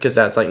 because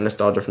that's like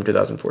nostalgia from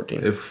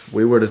 2014. If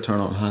we were to turn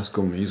on High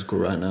School Musical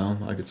right now,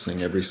 I could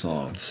sing every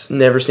song.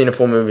 Never seen a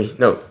full movie.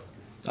 No.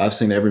 I've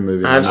seen every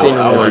movie. I've seen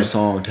every one.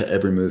 song to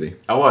every movie.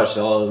 I watched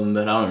all of them,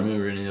 but I don't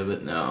remember any of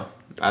it. No,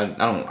 I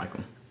don't like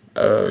them.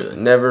 Really.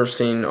 Never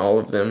seen all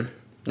of them.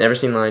 Never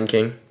seen Lion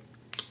King.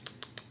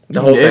 The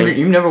whole thing.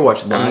 You've never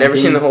watched Lion I've never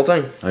King? seen the whole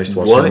thing. I used to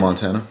watch What? Hannah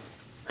Montana.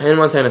 Hannah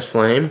Montana's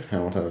Flame.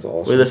 Hannah Montana's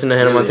awesome. We listened to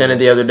Hannah Really Montana is.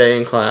 the other day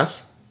in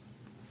class.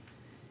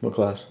 What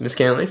class? Miss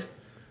Cantley's.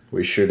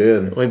 We sure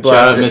did. We Shout out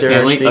blasted Miss through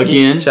her Cantley speaking.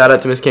 again. Shout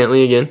out to Miss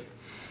Cantley again.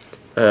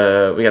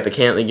 We got the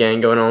Cantley gang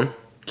going on.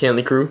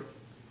 Cantley crew.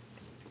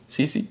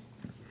 Cece.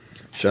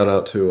 Shout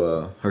out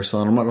to her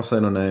son. I'm not going to say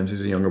no names.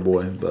 He's a younger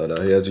boy, but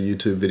he has a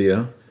YouTube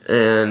video.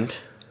 And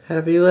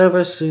Have you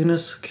ever seen a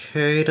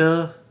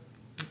cicada?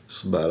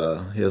 It's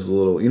about, he has a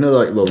little,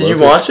 like little did you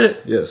locust? watch it?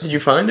 Yes. Did you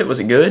find it? Was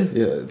it good?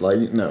 Yeah,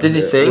 no. Did he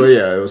yeah. sing? Well,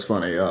 yeah, it was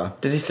funny.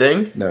 Did he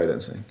sing? No, he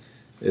didn't sing.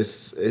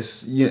 It's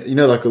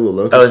like the little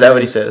locust. Oh, is that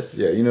what he things? says?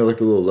 Yeah, like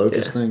the little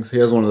locust Yeah. things. He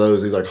has one of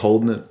those. He's like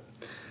holding it,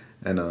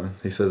 and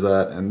he says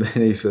that, and then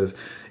he says,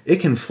 "It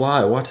can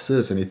fly. Watch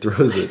this," and he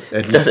throws it,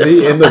 and you Does it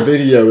see in the fly?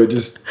 video it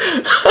just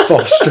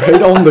falls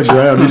straight on the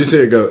ground. You just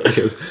hear it go. He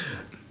goes,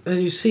 as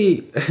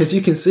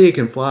you can see, it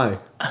can fly.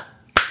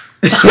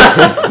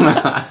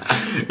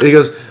 He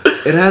goes,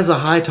 it has a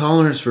high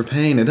tolerance for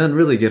pain. It doesn't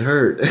really get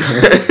hurt.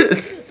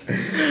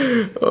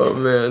 Oh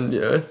man,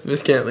 yeah.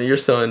 Miss Cantley, your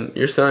son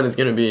is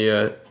gonna be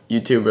a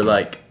YouTuber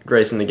like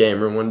Grace in the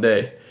Game Room one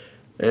day,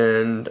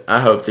 and I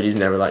hope that he's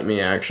never like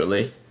me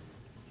actually.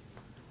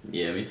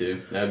 Yeah, me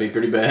too. That'd be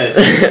pretty bad.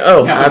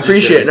 Oh, No, I I'm just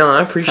appreciate joking.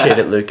 I appreciate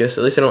it, Lucas.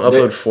 At least I don't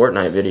There- upload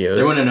Fortnite videos.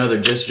 There went another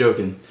just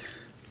joking.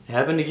 It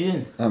happened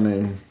again. I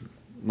mean,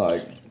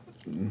 like,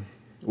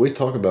 we've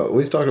talked about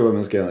Miss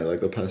Cantley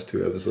like the past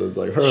 2 episodes.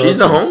 Like her, She's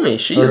the husband- homie.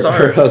 She is her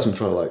our. husband's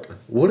probably like,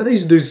 what are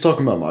these dudes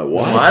talking about my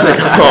wife? Why they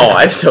come my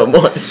wife so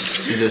much?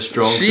 She's a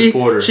strong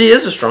supporter. She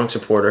is a strong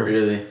supporter.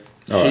 Really.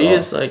 She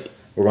is like.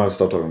 We're gonna have to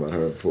stop talking about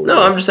her before.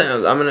 No, I'm just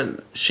saying.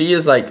 She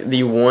is like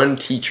the one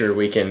teacher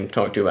we can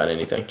talk to about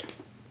anything.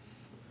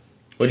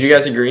 Would you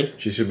guys agree?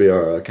 She should be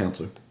our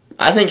counselor.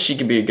 I think she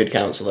could be a good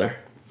counselor.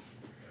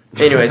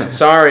 Anyways,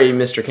 sorry,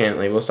 Mr.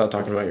 Cantley. We'll stop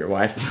talking about your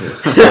wife.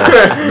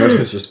 No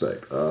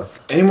disrespect.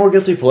 Any more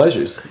guilty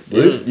pleasures?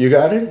 Luke, you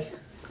got any?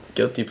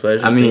 Guilty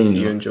pleasures. I mean- things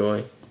you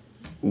enjoy.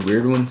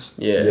 Weird ones?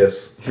 Yeah.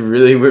 Yes.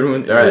 Really weird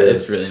ones? Alright,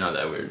 Yes. it's really not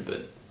that weird, but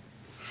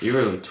you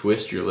ever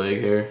twist your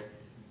leg hair?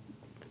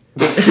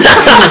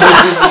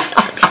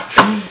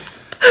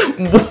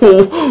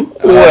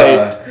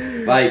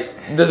 Wait. Like,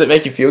 Does it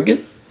make you feel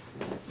good?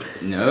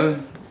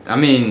 no. I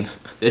mean,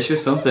 it's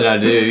just something I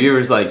do. You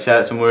ever like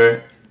sat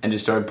somewhere and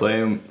just started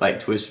playing,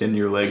 like twisting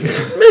your leg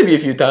hair? Maybe a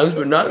few times,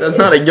 but that's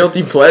not a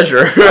guilty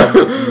pleasure.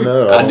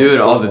 No, I do it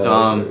all the that's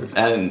time, not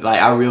and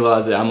like I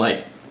realize that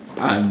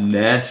I'm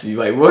nasty.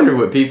 Like, wonder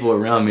what people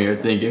around me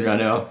are thinking right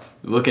now,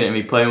 looking at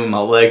me playing with my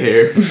leg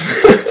hair.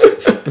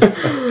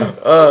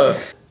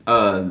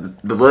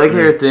 The leg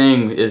hair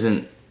thing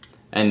isn't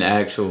an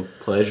actual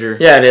pleasure.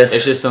 Yeah, it is.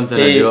 It's just something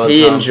I do all the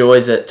He time.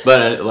 enjoys it.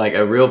 But like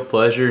a real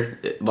pleasure,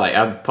 like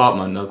I pop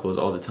my knuckles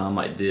all the time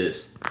like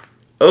this.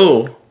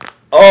 Oh,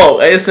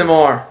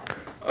 ASMR.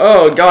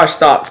 Oh gosh,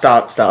 stop.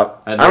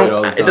 I do it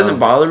all the It doesn't time.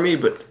 bother me,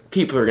 but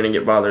people are gonna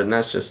get bothered, and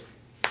that's just.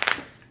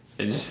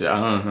 I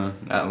don't know.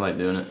 I don't like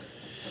doing it.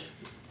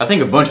 I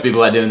think a bunch of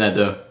people like doing that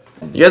though.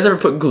 You guys ever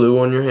put glue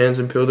on your hands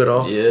and peeled it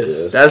off?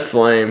 Yes. That's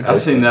flame.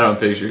 I've seen that on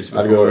pictures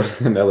before. I'd go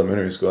in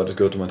elementary school. I'd just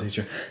go to my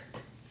teacher.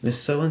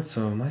 Miss so and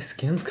so, my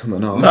skin's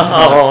coming off.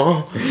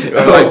 Oh,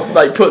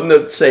 like putting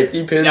the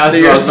safety pins That's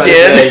to what I your was about to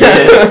say, skin.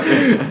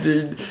 yes.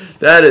 Dude,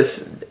 that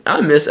is. I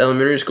miss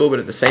elementary school, but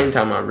at the same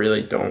time, I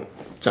really don't.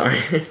 Sorry.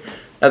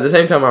 At the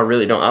same time, I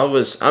really don't.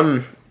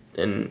 I'm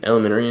an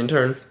elementary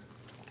intern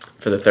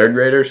for the 3rd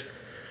graders.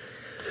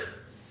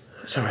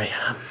 Sorry,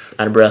 I'm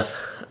out of breath.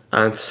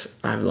 I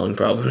have lung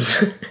problems.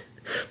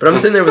 But I'm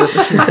sitting there with.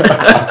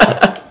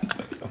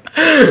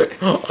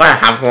 I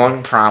have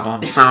one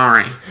problem.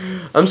 Sorry.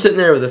 I'm sitting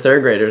there with the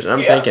third graders, and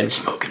I'm thinking,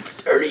 smoking for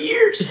 30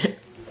 years.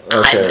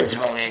 Okay.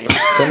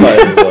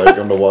 Somebody's like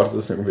going to watch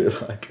this and be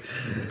like,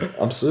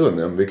 I'm suing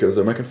them because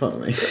they're making fun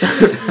of me.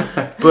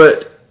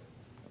 But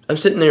I'm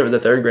sitting there with the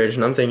third graders,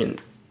 and I'm thinking,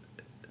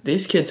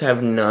 these kids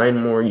have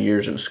 9 more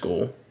years of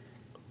school.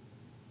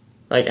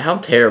 Like, how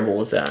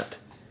terrible is that?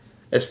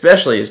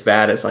 Especially as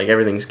bad as, like,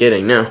 everything's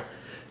getting now.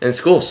 And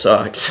school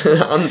sucks.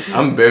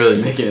 I'm barely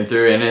making it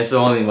through, and it's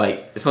only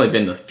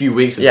been a few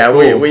weeks of yeah,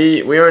 school.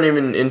 we aren't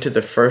even into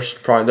the first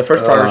the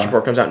first progress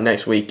report comes out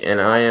next week,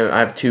 and I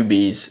have 2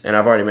 B's, and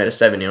I've already made a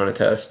 70 on a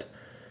test.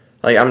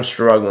 Like, I'm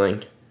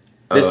struggling.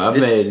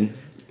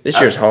 This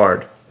year's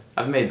hard.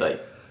 I've made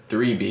like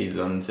 3 B's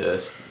on the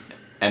test,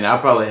 and I'll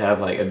probably have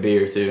like a B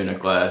or 2 in a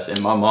class,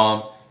 and my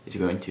mom is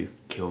going to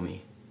kill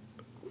me.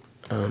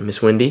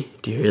 Miss Wendy,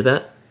 do you hear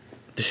that?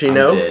 Does she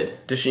know? Dead.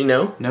 Does she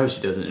know? No,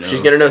 she doesn't know.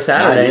 She's gonna know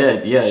Saturday.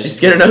 Not yet. Yeah,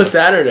 she's gonna know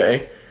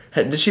Saturday.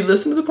 Did she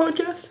listen to the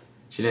podcast?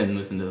 She didn't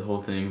listen to the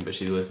whole thing, but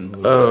she listened to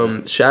a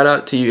little bit. Shout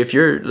out to you if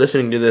you're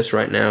listening to this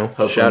right now.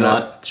 Hopefully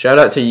not. Shout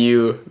out to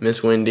you,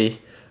 Miss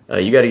Wendy.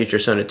 You got to get your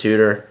son a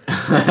tutor.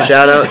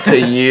 Shout out to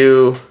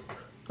you,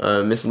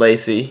 Miss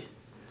Lacey.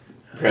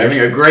 For having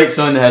a great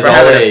son that has for all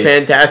having A's. a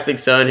fantastic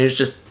son who's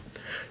just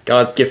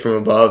God's gift from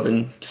above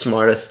and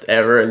smartest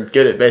ever and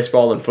good at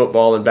baseball and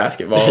football and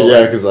basketball.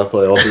 Yeah, because I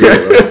play all 3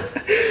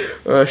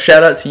 of them.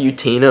 Shout out to you,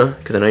 Tina,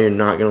 because I know you're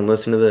not going to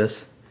listen to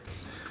this.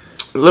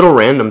 A little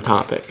random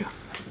topic.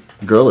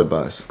 Girl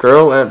advice.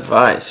 Girl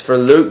advice for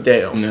Luke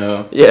Dale.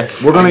 No.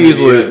 Yes. We're going to use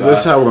Luke. advice. This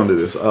is how we're going to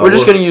do this. We're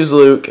just going to use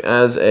Luke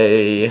as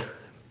a...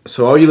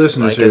 So all you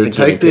listeners Like, as a here,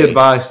 take the guinea pig.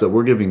 advice that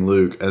we're giving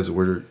Luke as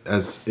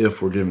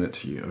if we're giving it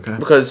to you, okay?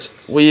 Because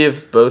we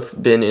have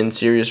both been in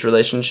serious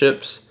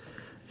relationships,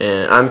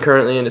 and I'm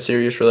currently in a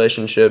serious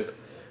relationship.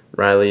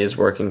 Riley is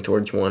working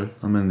towards one.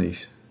 I'm in the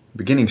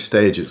beginning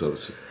stages of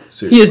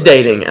serious. He is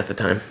dating at the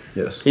time.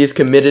 Yes. He is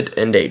committed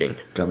and dating,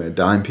 Got me a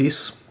dime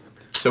piece.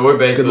 So we're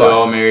basically life.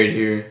 all married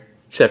here.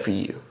 except for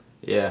you.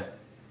 Yeah,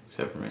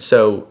 except for me.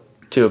 So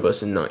 2 of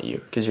us and not you,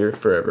 because you're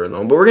forever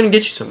alone. But we're going to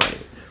get you somebody.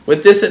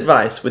 With this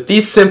advice, with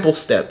these simple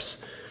steps,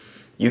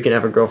 you can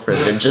have a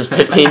girlfriend in just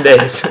 15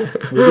 days.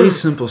 With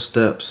these simple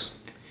steps,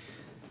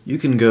 you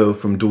can go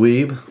from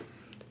dweeb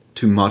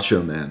to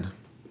macho man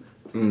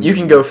You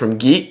can go from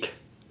geek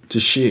to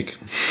chic.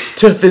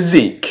 to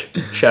physique.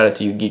 Shout out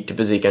to you, geek to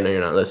physique. I know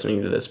you're not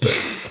listening to this, but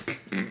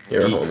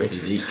you're a homie.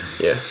 Physique.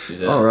 Yeah.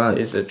 Who's that? All right.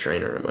 He's a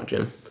trainer at my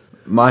gym.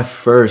 My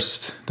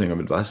first thing of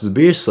advice is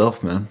be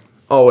yourself, man.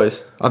 Always.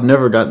 I've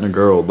never gotten a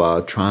girl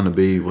by trying to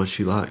be what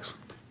she likes.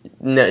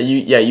 No,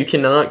 you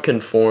cannot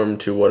conform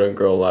to what a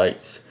girl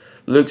likes.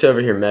 Luke's over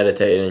here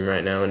meditating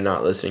right now and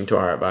not listening to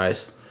our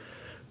advice.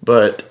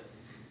 But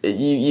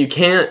you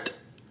can't,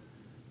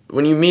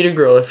 when you meet a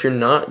girl, if you're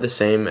not the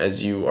same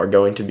as you are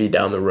going to be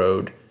down the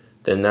road,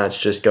 then that's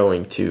just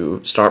going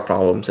to start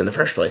problems in the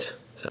first place.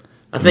 So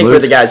I think Luke,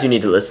 we're the guys you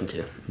need to listen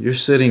to. You're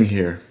sitting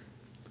here.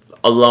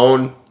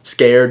 Alone,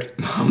 scared,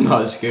 I'm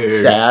not scared.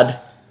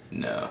 sad,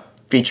 No.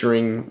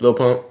 featuring Lil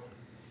Pump,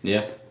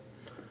 Yeah.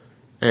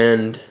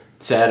 and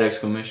Sad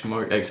exclamation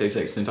mark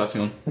XXX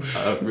Tentacion.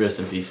 Rest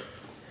in peace.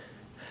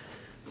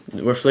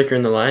 we're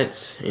flickering the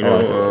lights, you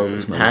Oh, know,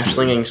 it's nice. hash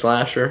slinging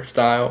slasher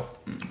style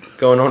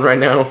going on right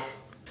now.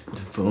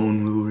 The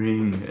phone will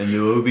ring and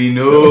there will be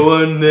no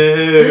one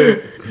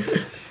there.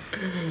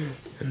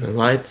 And the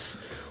lights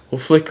will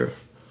flicker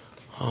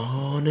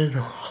on and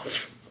off.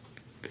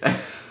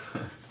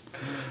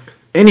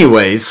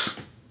 Anyways,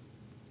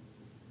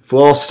 if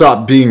we'll all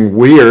stop being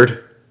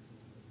weird.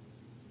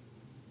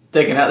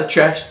 Taking out the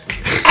trash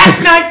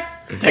at night.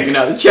 Taking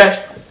out the trash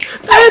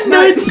At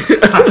night.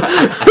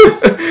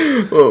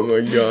 Oh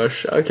my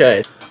gosh.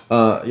 Okay.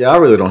 Yeah, I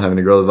really don't have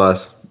any girl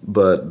advice,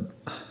 but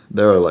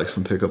there are like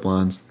some pickup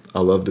lines I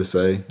love to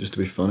say just to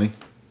be funny.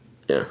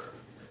 Yeah.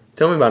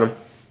 Tell me about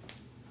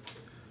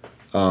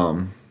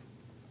them.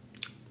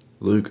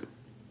 Luke,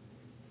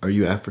 are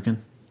you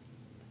African?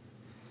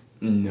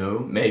 No,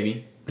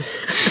 maybe.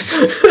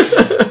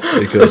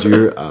 Because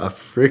you're a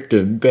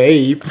freaking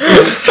babe.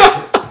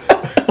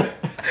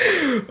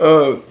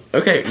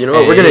 Okay, you know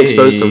what? We're gonna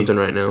expose Hey. something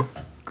right now.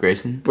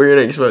 Grayson, We're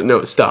gonna expose.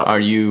 No, stop. are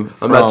you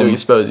I'm about to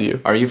expose you.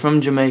 Are you from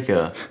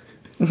Jamaica?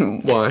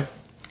 Why?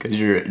 Because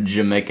you're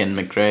Jamaican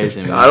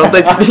McCrazy. I don't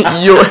think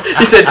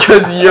he said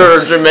because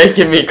you're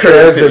Jamaican me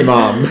crazy. Crazy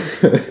mom.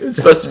 It's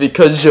supposed to be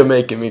because you're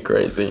making me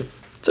crazy.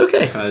 It's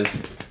okay. Because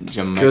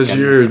Jamaican. Because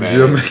you're McCrazy.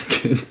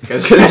 Jamaican.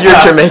 Because you're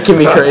Jamaican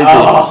me crazy.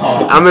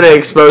 Oh. I'm going to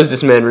expose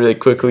this man really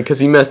quickly because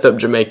he messed up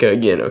Jamaica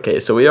again. Okay,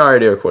 so we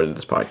already recorded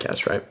this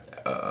podcast, right?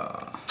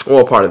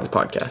 Well, part of the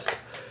podcast.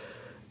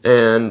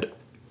 And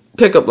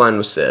pickup line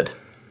was said.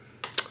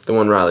 The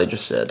one Riley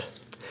just said.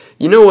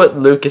 You know what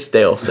Lucas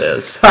Dale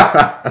says?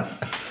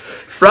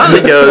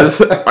 Riley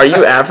goes, are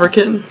you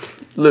African?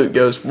 Luke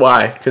goes,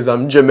 why? Because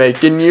I'm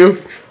Jamaican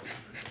you?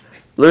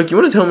 Luke, you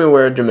want to tell me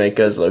where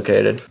Jamaica is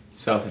located?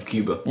 South of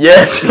Cuba.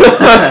 Yes.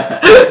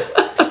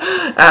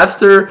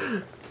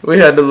 After we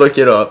had to look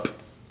it up.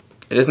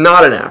 It is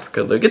not in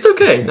Africa, Luke. It's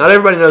okay. Not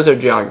everybody knows their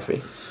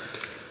geography.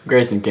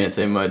 Grayson can't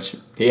say much.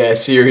 He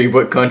asked Siri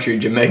what country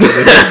Jamaica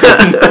was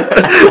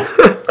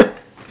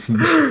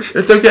in.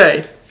 It's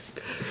okay.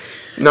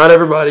 Not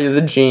everybody is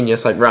a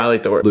genius like Riley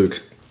Thorpe.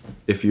 Luke,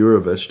 if you were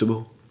a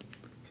vegetable,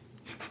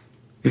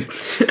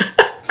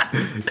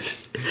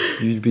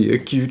 you'd be a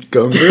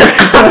cucumber.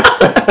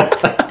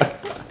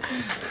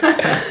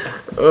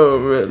 Oh,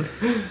 man.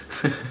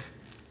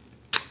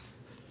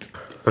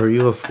 Are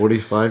you a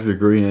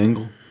 45-degree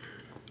angle?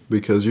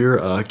 Because you're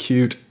a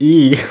cute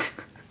E.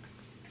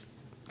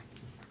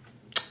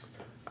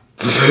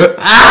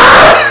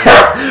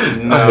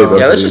 No.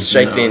 Yeah, let's just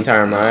shake the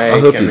entire mic. I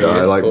hope you die.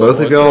 it's Like, cool. both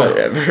of It's y'all,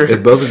 whatever.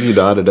 if both of you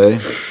die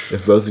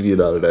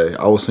today,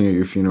 I will sing at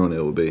your funeral and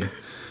it will be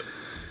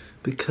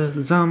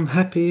because I'm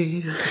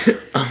happy.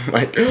 Oh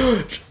my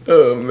gosh.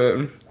 Oh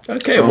man.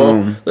 Okay,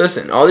 well,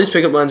 listen. All these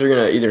pickup lines are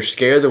gonna either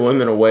scare the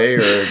women away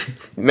or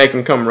make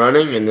them come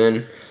running. And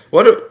then,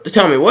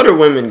 tell me, what are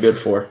women good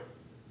for?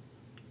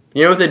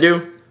 You know what they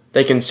do?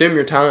 They consume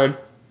your time,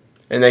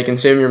 and they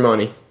consume your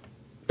money,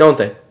 don't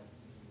they?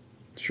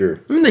 Sure.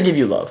 I mean, they give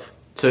you love.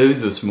 So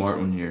who's the smart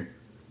one here?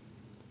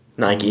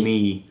 Nike.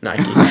 Me.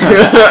 Nike.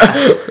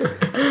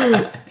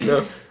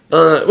 No.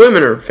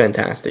 Women are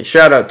fantastic.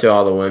 Shout out to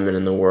all the women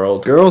in the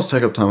world. Girls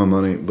take up time and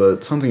money,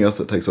 but something else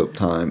that takes up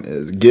time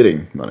is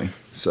getting money.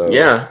 So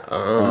Yeah.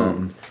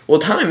 Well,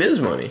 time is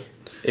money,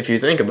 if you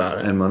think about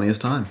it. and money is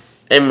time.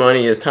 And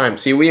money is time.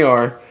 See, we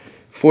are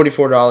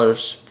 $44.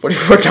 $44.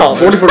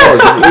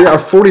 We are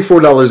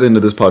 $44 into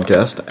this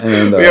podcast,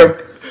 and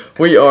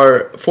we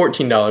are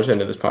 $14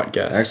 into this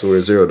podcast. actually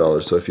we're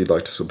 $0. So if you'd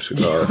like to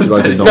subscribe, if you'd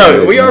like to No,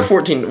 donate, we are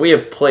 14. We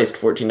have placed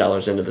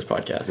 $14 into this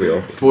podcast. We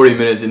are. 40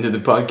 minutes into the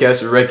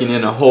podcast, we're raking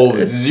in a whole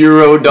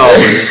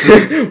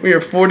 $0. We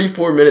are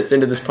 44 minutes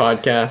into this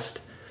podcast,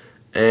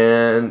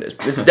 and it's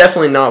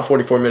definitely not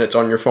 44 minutes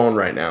on your phone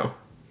right now,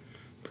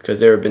 because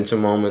there have been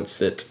some moments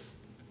that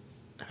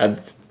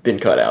have been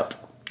cut out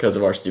because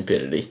of our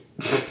stupidity.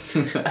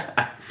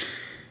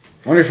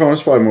 On your phone,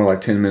 it's probably more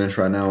like 10 minutes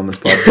right now on this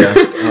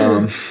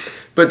podcast.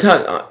 But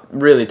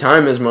really,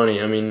 time is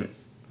money. I mean,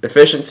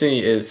 efficiency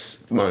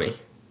is money.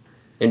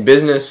 In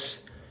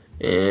business,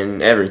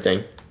 in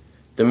everything.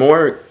 The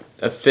more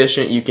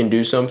efficient you can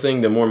do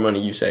something, the more money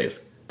you save.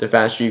 The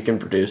faster you can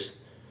produce.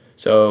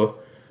 So,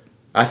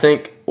 I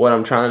think what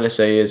I'm trying to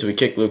say is we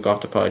kick Luke off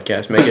the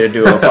podcast, make it a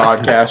duo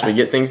podcast, we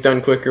get things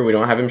done quicker, we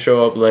don't have him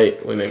show up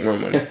late, we make more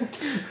money.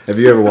 Have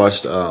you ever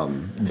watched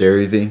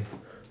Dairy V?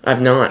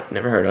 I've not.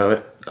 Never heard of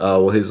it.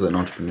 Well, he's an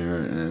entrepreneur,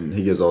 and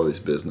he gives all these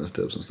business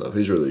tips and stuff.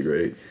 He's really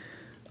great.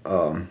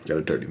 Got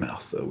a dirty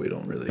mouth, though. We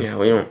don't really. Yeah,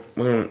 we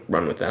don't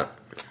run with that.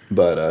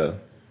 But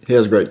he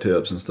has great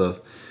tips and stuff.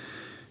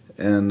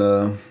 And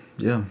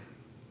yeah,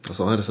 that's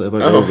all I had to say about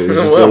Dairy V.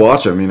 Just go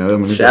watch him. You know. I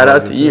mean, Shout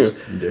out to you.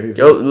 Dairy V.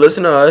 Go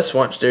listen to us.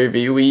 Watch Dairy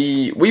V.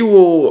 We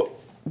will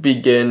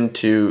begin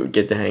to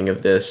get the hang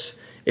of this.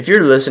 If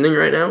you're listening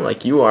right now,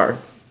 like you are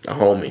a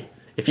homie.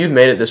 If you've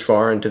made it this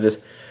far into this.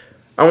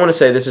 I want to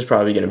say this is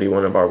probably going to be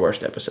one of our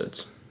worst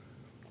episodes.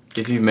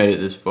 If you've made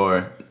it this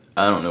far,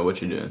 I don't know what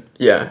you're doing.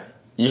 Yeah.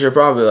 You should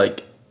probably,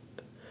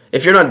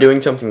 if you're not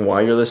doing something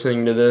while you're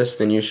listening to this,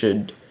 then you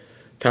should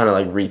kind of,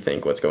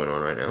 rethink what's going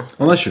on right now.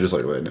 Unless you're just,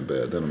 laying in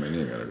bed. Then, I mean,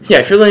 you gotta. Yeah,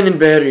 if you're laying in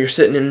bed or you're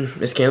sitting in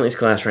Miss Cantley's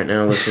class right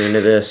now listening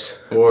to this.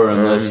 Or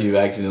unless you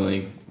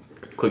accidentally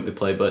click the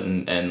play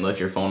button and let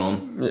your phone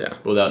on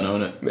without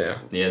knowing it. Yeah.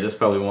 Yeah, that's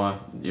probably why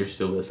you're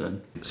still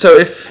listening. So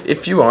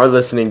if you are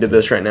listening to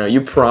this right now,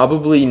 you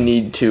probably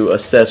need to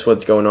assess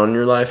what's going on in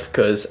your life,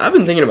 because I've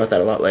been thinking about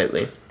that a lot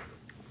lately.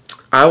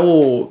 I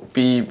will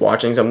be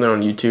watching something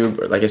on YouTube,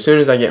 or as soon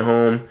as I get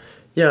home.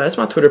 Yeah, that's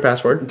my Twitter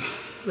password.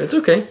 It's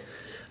okay.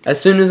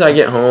 As soon as I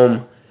get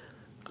home,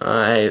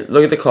 I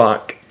look at the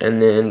clock, and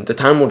then the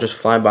time will just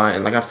fly by,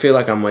 and I feel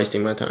like I'm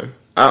wasting my time.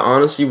 I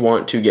honestly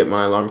want to get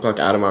my alarm clock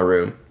out of my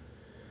room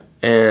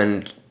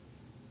and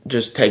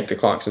just take the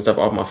clocks and stuff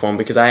off my phone,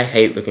 because I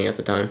hate looking at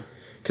the time.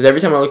 Because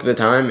every time I look at the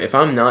time, if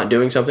I'm not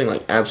doing something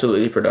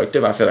absolutely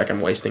productive, I feel like I'm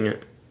wasting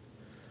it.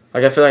 I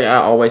feel like I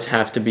always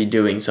have to be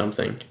doing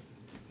something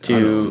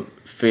to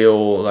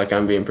feel like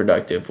I'm being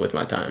productive with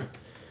my time.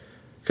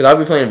 Because I'll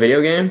be playing a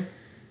video game,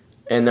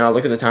 and then I'll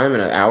look at the time,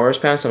 and an hour has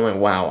passed, and I'm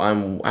like,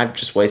 wow, I've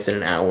just wasted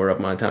an hour of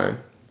my time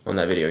on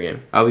that video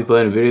game. I'll be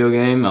playing a video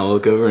game, I'll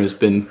look over, and it's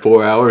been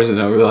 4 hours, and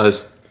I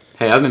realize,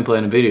 hey, I've been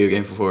playing a video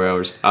game for 4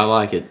 hours. I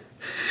like it.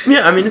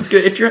 Yeah, I mean, it's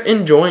good if you're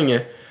enjoying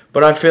it,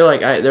 but I feel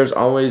like there's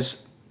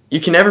always, you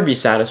can never be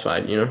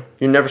satisfied, you know?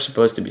 You're never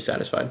supposed to be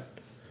satisfied.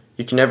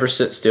 You can never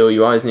sit still.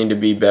 You always need to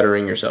be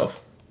bettering yourself.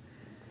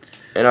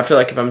 And I feel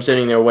like if I'm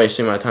sitting there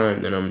wasting my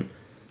time, then I'm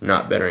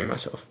not bettering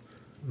myself.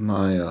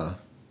 My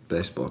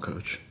baseball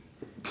coach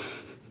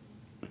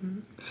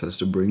says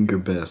to bring your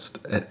best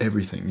at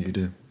everything you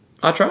do.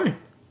 I try.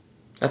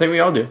 I think we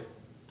all do.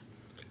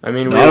 I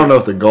mean, I don't know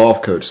if the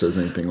golf coach says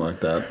anything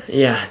like that.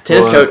 Yeah,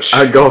 tennis coach.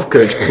 Our golf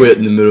coach quit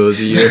in the middle of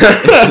the year.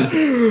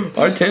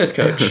 Our tennis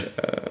coach.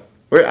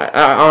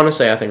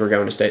 Honestly, I think we're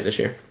going to state this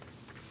year.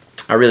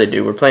 I really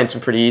do. We're playing some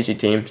pretty easy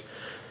teams.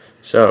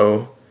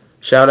 So,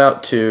 shout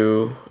out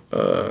to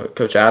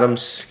Coach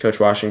Adams, Coach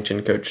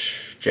Washington,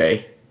 Coach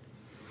Jay.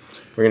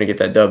 We're gonna get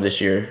that dub this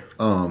year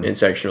in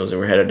sectionals, and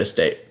we're headed to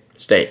state.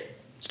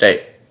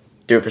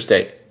 Do it for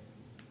state.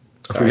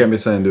 Forget me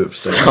saying do it for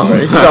state.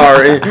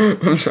 Sorry.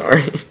 I'm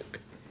sorry.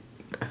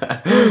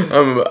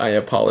 I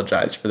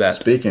apologize for that.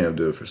 Speaking of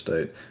do it for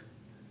state,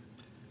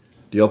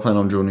 do y'all plan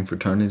on joining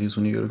fraternities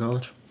when you go to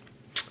college?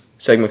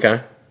 Sigma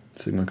Chi.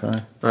 Sigma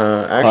Chi.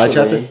 Pi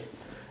chapter?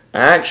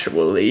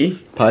 Actually,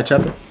 Pi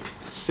chapter?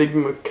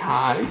 Sigma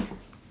Chi.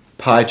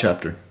 Pi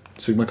chapter.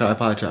 Sigma Chi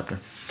Pi chapter.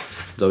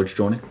 Is that what you're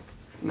joining?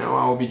 No,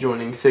 I will be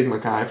joining Sigma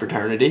Chi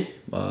fraternity.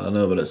 I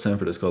know, but at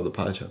Stanford it's called the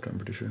Pi chapter, I'm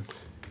pretty sure.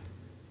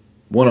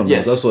 One of them.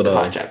 Yes, That's what, the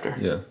Pi chapter.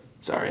 Yeah.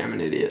 Sorry, I'm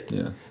an idiot.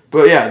 Yeah.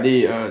 But yeah,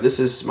 this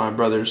is my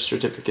brother's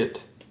certificate.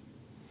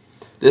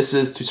 This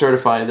is to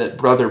certify that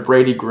Brother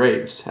Brady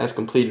Graves has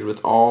completed with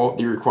all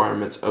the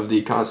requirements of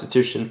the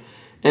Constitution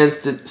and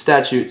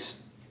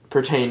statutes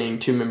pertaining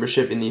to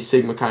membership in the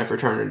Sigma Chi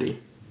fraternity.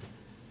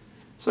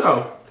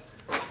 So,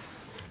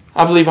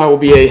 I believe I will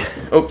be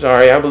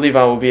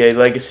a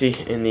legacy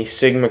in the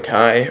Sigma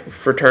Chi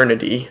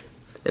fraternity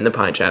in the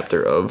Pi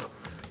chapter of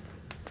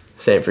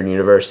Stanford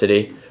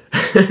University.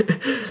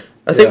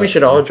 I think we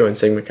should all join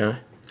Sigma Chi.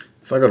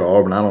 If I go to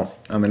Auburn,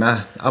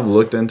 I've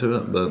looked into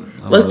it, but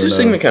Let's do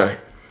Sigma Chi.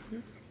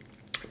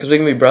 Because we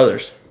can be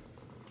brothers.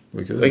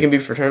 We could. We can be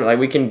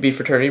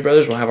fraternity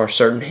brothers. We'll have our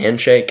certain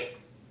handshake.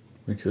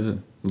 We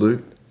could.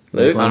 Luke?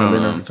 Luke? I don't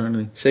don't know. know.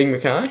 Fraternity.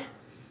 Sigma Chi?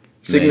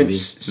 Maybe.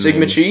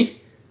 Sigma Chi?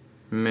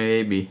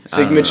 Maybe.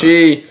 Sigma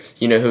Chi.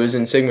 You know who's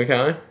in Sigma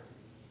Chi?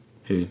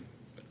 Who?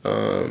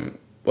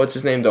 What's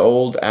his name? The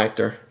old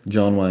actor.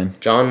 John Wayne.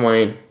 John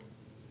Wayne.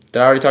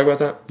 Did I already talk about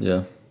that?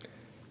 Yeah.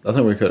 I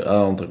think we could. I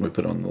don't think we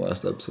put it on the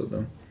last episode,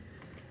 though.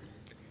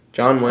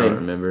 John I Wayne. don't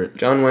remember it.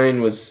 John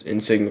Wayne was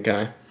in Sigma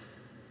Chi.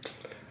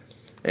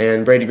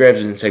 And Brady Graves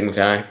is in Sigma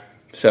Chi.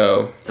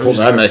 So. Well,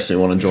 that makes me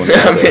want to join.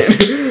 I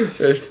mean,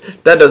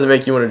 if that doesn't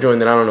make you want to join,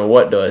 then I don't know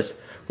what does.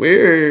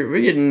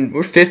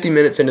 We're 50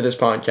 minutes into this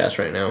podcast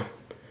right now,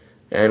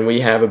 and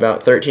we have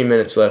about 13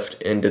 minutes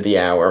left into the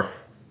hour,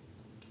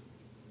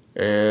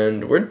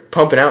 and we're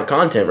pumping out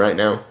content right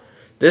now.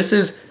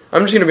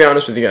 I'm just gonna be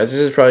honest with you guys.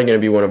 This is probably gonna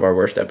be one of our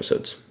worst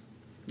episodes.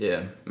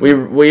 Yeah.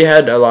 We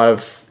had a lot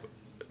of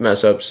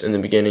mess ups in the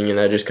beginning, and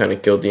that just kind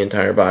of killed the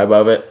entire vibe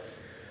of it.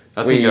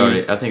 I think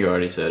I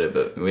already said it,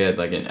 but we had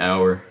like an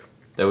hour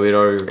that we had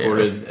already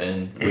recorded,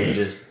 and we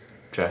just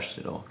trashed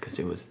it all because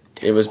it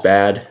was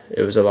bad.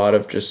 It was a lot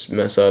of just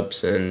mess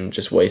ups and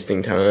just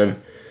wasting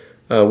time.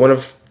 One of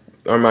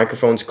our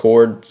microphone's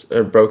cords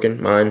are broken.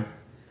 Mine,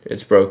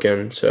 it's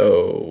broken,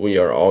 so we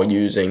are all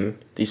using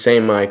the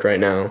same mic right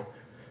now.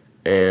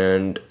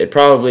 And it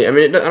probably, I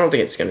don't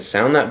think it's going to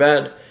sound that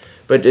bad,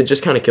 but it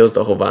just kind of kills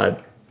the whole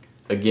vibe.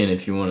 Again,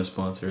 if you want to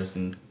sponsor us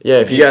and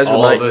if you guys would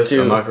like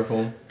to a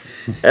microphone.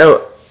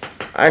 Oh,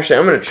 actually,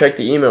 I'm going to check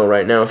the email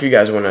right now. If you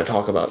guys want to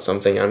talk about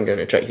something, I'm going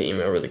to check the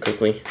email really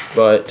quickly.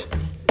 But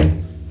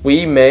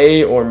we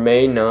may or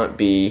may not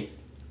be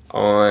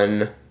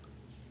on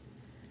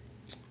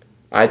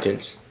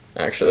iTunes,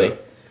 actually.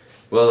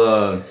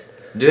 Well,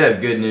 do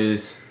have good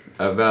news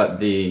about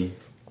the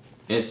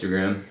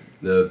Instagram,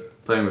 the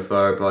Playing with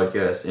Fire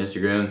podcast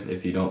Instagram.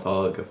 If you don't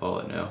follow it, go follow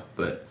it now.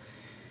 But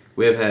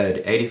we have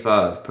had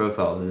 85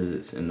 profile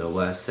visits in the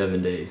last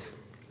 7 days,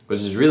 which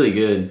is really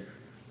good.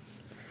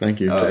 Thank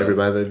you to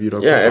everybody that viewed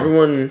our profile. profile.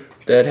 Everyone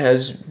that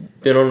has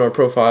been on our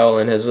profile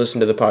and has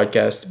listened to the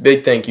podcast,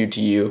 big thank you to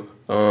you.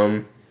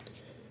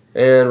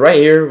 And right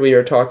here we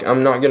are talking,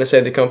 I'm not going to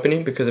say the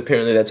company because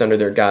apparently that's under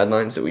their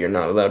guidelines that we are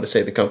not allowed to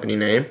say the company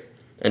name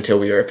until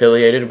we are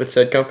affiliated with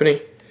said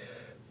company.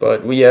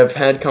 But we have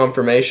had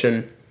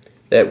confirmation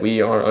that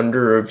we are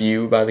under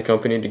review by the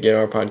company to get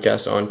our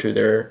podcast onto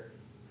their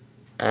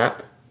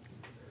app.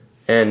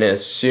 And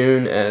as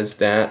soon as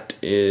that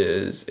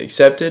is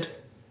accepted,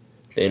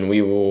 then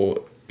we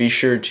will be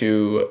sure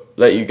to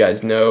let you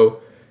guys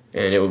know,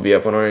 and it will be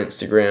up on our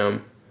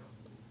Instagram.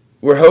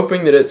 We're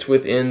hoping that it's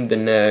within the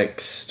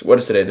next, what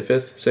is today, the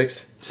 5th,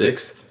 6th?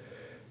 6th.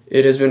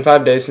 It has been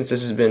 5 days since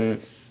this has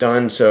been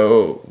done,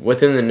 so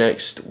within the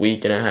next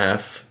week and a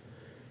half,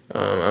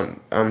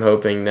 I'm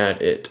hoping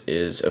that it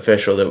is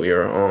official that we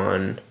are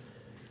on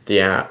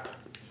the app.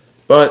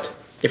 But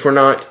if we're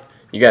not,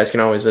 you guys can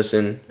always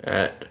listen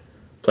at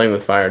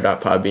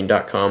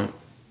playingwithfire.podbean.com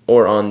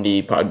or on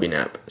the Podbean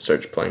app.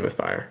 Search Playing with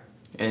Fire.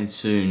 And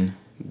soon,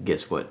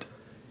 guess what?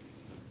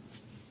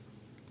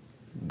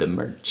 The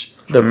merch.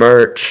 The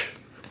merch.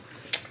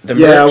 We're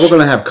going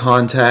to have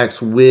contacts,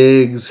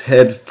 wigs,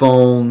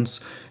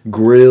 headphones,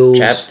 grills.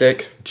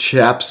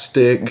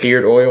 Chapstick.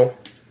 Beard oil.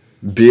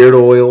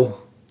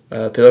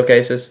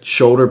 Pillowcases.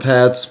 Shoulder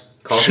pads.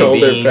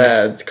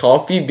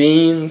 Coffee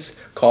beans.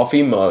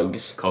 Coffee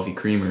mugs. Coffee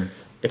creamer.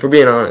 If we're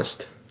being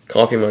honest,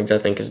 coffee mugs I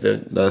think is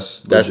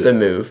that's the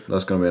move.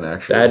 That's going to be an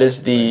actual. That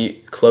is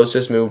the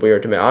closest move we are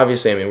to make.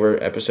 Obviously, we're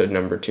episode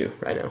number 2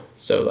 right now.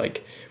 So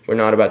we're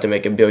not about to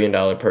make $1 billion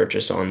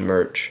purchase on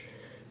merch.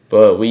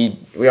 But we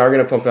are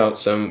going to pump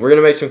out we're going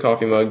to make some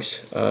coffee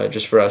mugs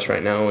just for us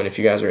right now. And if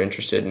you guys are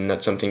interested and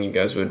that's something you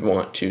guys would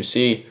want to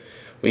see,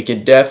 we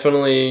could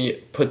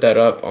definitely put that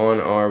up on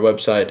our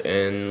website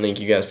and link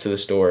you guys to the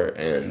store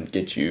and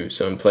get you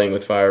some Playing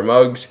with Fire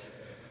mugs.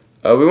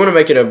 We want to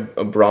make it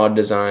a broad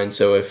design,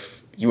 so if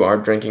you are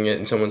drinking it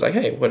and someone's like,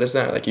 hey, what is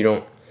that? Like, you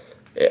don't...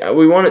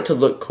 We want it to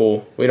look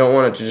cool. We don't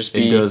want it to just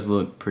be... It does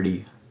look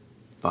pretty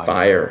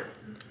fire.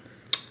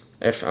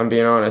 If I'm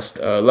being honest.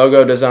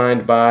 Logo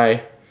designed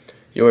by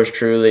yours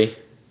truly,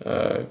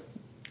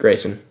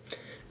 Grayson.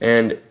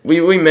 And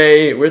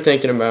we're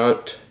thinking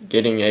about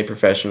getting a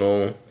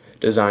professional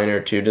designer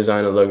to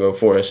design a logo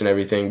for us and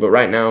everything. But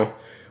right now,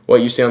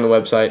 what you see on the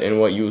website and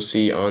what you will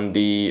see on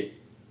the...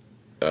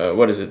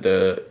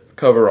 the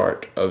cover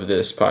art of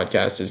this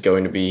podcast is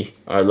going to be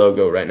our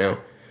logo right now.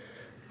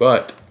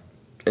 But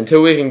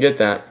until we can get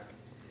that,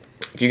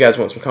 if you guys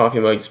want some coffee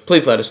mugs,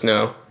 please let us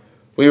know.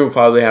 We will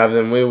probably have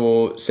them. We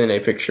will send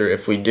a picture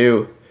if we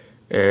do,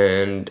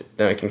 and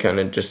then I can kind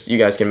of just, you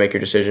guys can make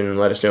your decision and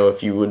let us know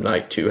if you would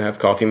like to have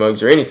coffee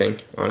mugs or anything.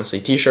 Honestly,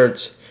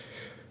 t-shirts.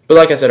 But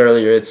like I said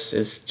earlier,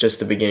 it's just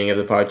the beginning of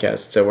the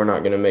podcast, so we're not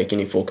going to make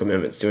any full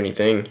commitments to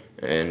anything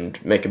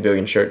and make a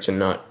billion shirts and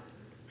not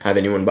have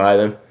anyone buy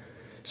them.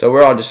 So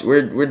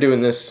we're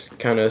doing this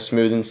kind of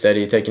smooth and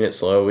steady, taking it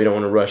slow. We don't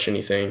want to rush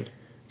anything,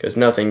 because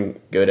nothing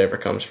good ever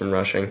comes from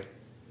rushing.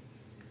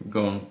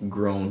 Grown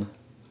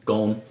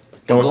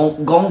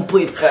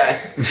pretty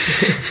fast.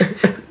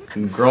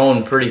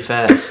 Grown pretty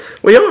fast.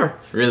 We are.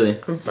 Really.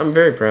 I'm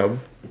very proud.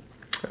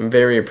 I'm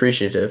very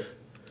appreciative.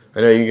 I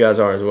know you guys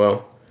are as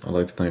well. I'd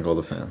like to thank all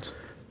the fans.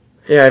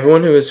 Yeah,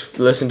 everyone who has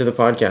listened to the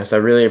podcast, I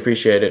really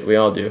appreciate it. We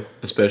all do.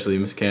 Especially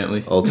Miss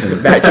Cantley. All 10 of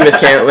you. Back to Miss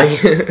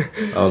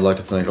Cantley. I would like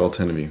to thank all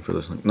 10 of you for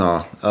listening.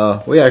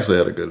 We actually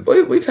had a good...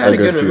 We've had a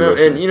good few amount,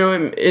 listeners.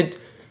 and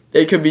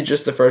it could be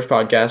just the first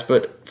podcast,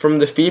 but from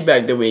the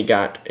feedback that we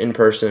got in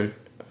person,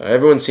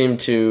 everyone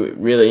seemed to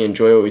really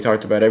enjoy what we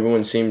talked about.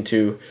 Everyone seemed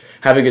to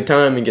have a good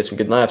time and get some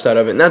good laughs out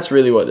of it, and that's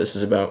really what this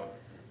is about.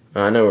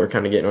 I know we're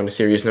kind of getting on a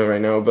serious note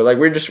right now, but like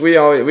we just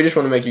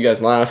want to make you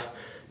guys laugh,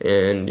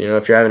 and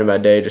if you're having a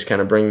bad day, just kind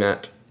of bring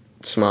that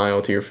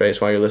smile to your face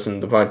while you're listening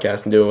to the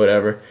podcast and do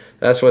whatever.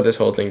 That's what this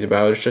whole thing's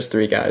about. It's just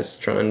three guys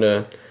trying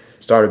to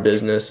start a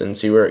business and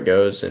see where it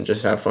goes and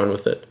just have fun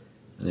with it.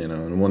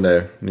 And one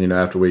day,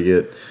 after we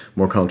get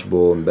more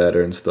comfortable and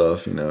better and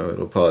stuff,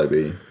 it'll probably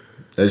be...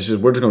 we're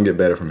just going to get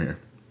better from here.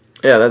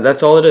 Yeah,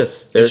 that's all it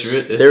is.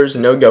 There's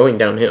no going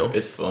downhill.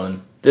 It's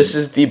fun. This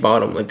is the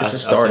bottom. This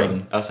is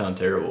starting. I sound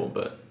terrible,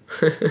 but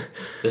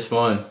it's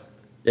fun.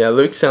 Yeah,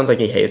 Luke sounds like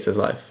he hates his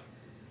life.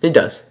 He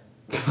does.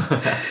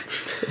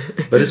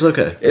 But it's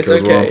okay. It's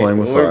okay. We're all playing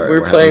with fire.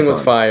 We're playing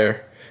with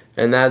fire.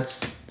 And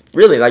that's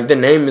really, the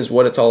name is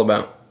what it's all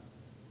about.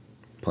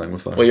 Playing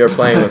with fire. We are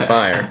playing with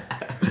fire.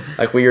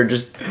 We are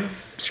just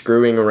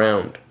screwing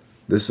around.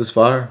 This is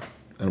fire,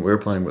 and we're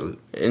playing with it.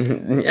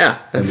 And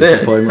yeah, that's and this it.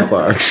 Is playing with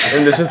fire.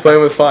 And this is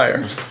playing with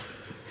fire.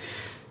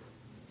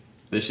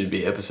 This should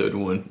be episode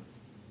 1.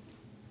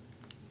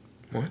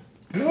 What?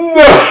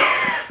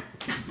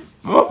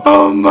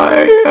 Oh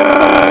my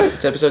god!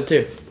 It's episode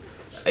 2.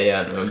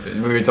 Yeah, no,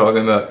 we were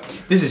talking about,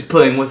 this is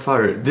playing with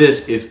fire.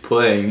 This is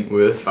playing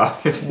with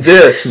fire.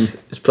 This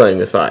is playing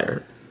with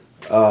fire.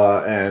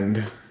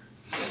 And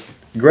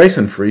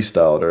Grayson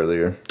freestyled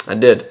earlier. I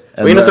did.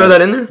 And we gonna throw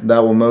that in there? That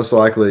will most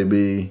likely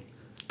be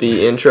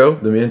the intro.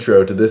 The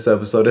intro to this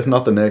episode, if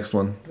not the next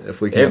one, if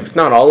we can. If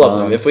not all of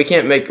them, if we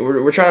can't make,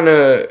 we're trying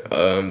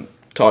to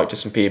talk to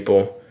some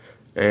people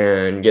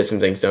and get some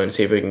things done.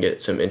 See if we can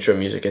get some intro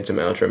music and some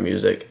outro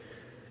music.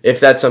 If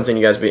that's something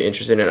you guys would be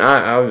interested in.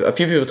 A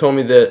few people told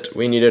me that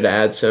we needed to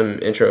add some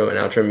intro and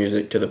outro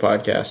music to the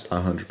podcast.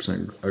 I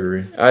 100%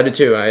 agree. I do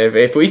too.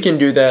 If we can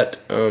do that,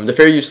 the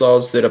fair use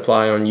laws that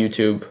apply on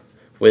YouTube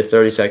with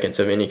 30 seconds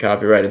of any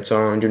copyrighted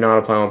song do not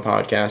apply on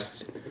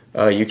podcasts.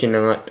 You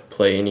cannot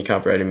play any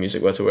copyrighted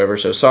music whatsoever.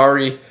 So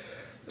sorry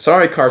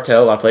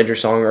Cartel, I played your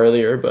song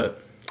earlier, but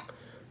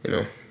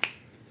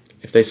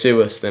if they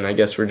sue us, then I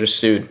guess we're just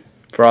sued.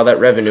 For all that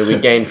revenue we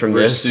gained from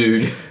we're this.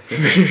 Sued.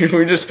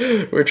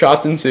 we're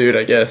chopped and sued,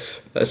 I guess.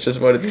 That's just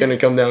what it's going to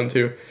come down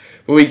to.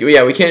 But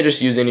we can't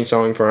just use any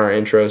song for our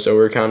intro, so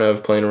we're kind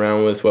of playing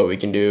around with what we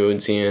can do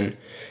and seeing.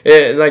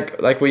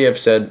 Like we have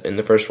said in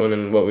the first one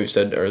and what we've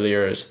said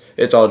earlier, is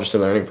it's all just a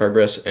learning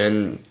progress.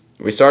 And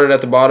we started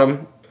at the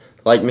bottom,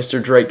 like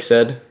Mr. Drake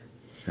said.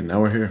 And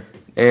now we're here.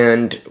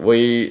 And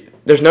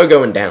there's no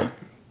going down.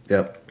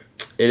 Yep.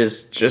 It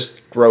is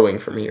just growing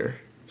from here.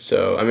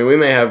 So, we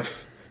may have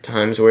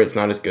times where it's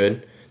not as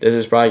good. This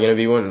is probably going to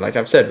be one, like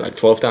I've said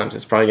 12 times,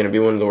 it's probably going to be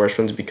one of the worst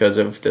ones because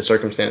of the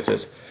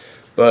circumstances.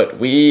 But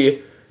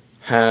we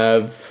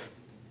have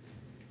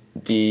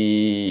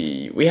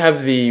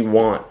the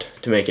want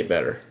to make it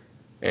better.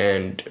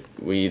 And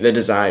the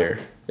desire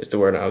is the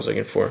word I was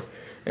looking for.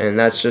 And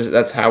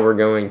that's how we're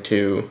going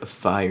to...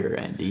 Fire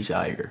and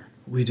desire.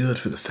 We do it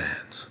for the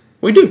fans.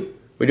 We do.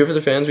 We do it for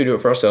the fans. We do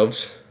it for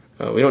ourselves.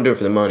 We don't do it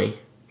for the money.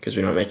 Because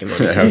we're not making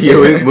money. Yeah,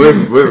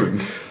 we're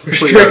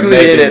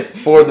strictly in it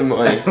for the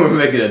money. We're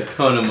making a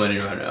ton of money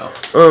right now.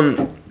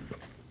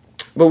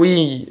 But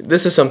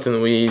this is something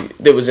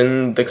that was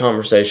in the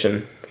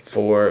conversation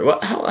for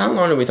how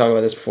long did we talk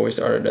about this before we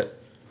started it?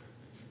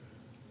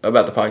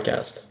 About the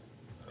podcast.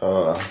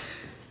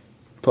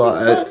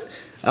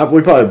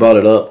 We probably brought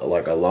it up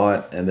like a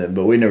lot,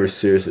 but we never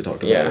seriously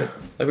talked about it.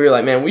 Like we were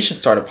like, man, we should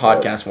start a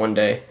podcast one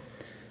day,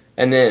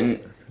 and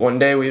then one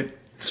day we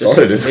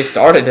started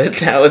it.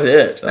 That was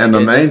it. And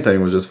the main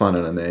thing was just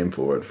finding a name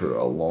for it for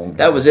a long time.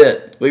 That was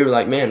it. We were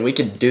like, man, we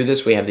could do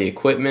this. We have the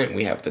equipment,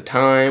 we have the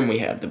time, we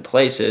have the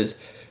places.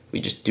 We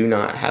just do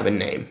not have a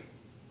name.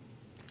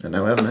 And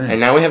now we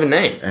have a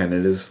name. And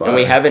it is fire. And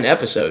we have an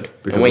episode.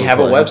 Because and we have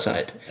a playing.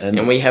 website.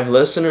 And we have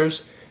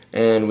listeners.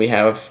 And we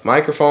have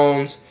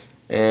microphones.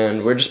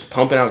 And we're just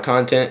pumping out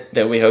content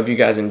that we hope you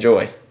guys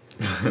enjoy.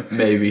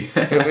 Maybe.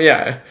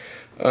 Yeah.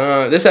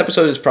 This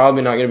episode is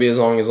probably not going to be as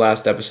long as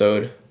last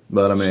episode.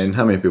 But, I mean,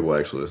 how many people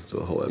actually listen to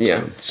the whole episode?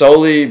 Yeah.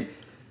 Solely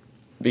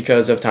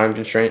because of time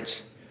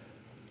constraints.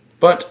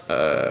 But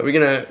we're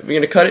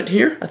gonna cut it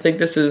here. I think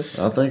this is.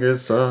 I think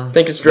it's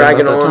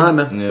dragging on.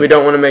 Yeah. We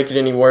don't want to make it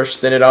any worse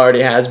than it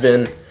already has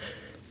been.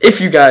 If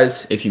you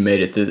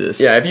made it through this.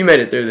 Yeah, if you made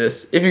it through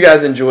this. If you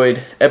guys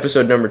enjoyed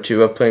episode number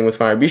 2 of Playing with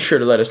Fire, be sure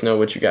to let us know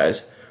what you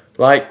guys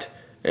liked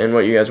and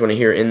what you guys want to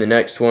hear in the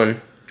next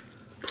one.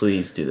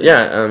 Please do that.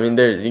 Yeah, I mean,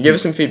 give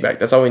us some feedback.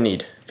 That's all we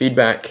need.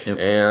 Feedback. Yep.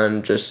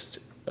 And just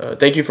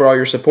thank you for all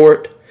your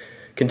support.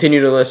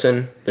 Continue to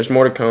listen. There's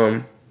more to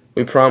come.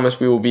 We promise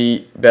we will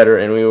be better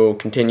and we will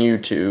continue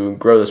to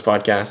grow this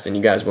podcast and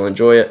you guys will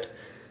enjoy it.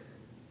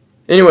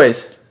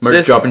 Anyways.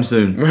 Merch dropping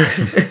soon.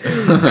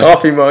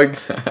 Coffee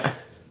mugs.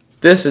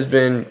 This has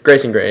been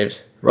Grayson Graves.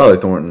 Riley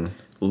Thornton.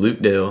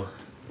 Luke Dale.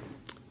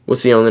 We'll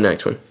see you on the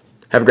next one.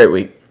 Have a great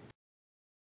week.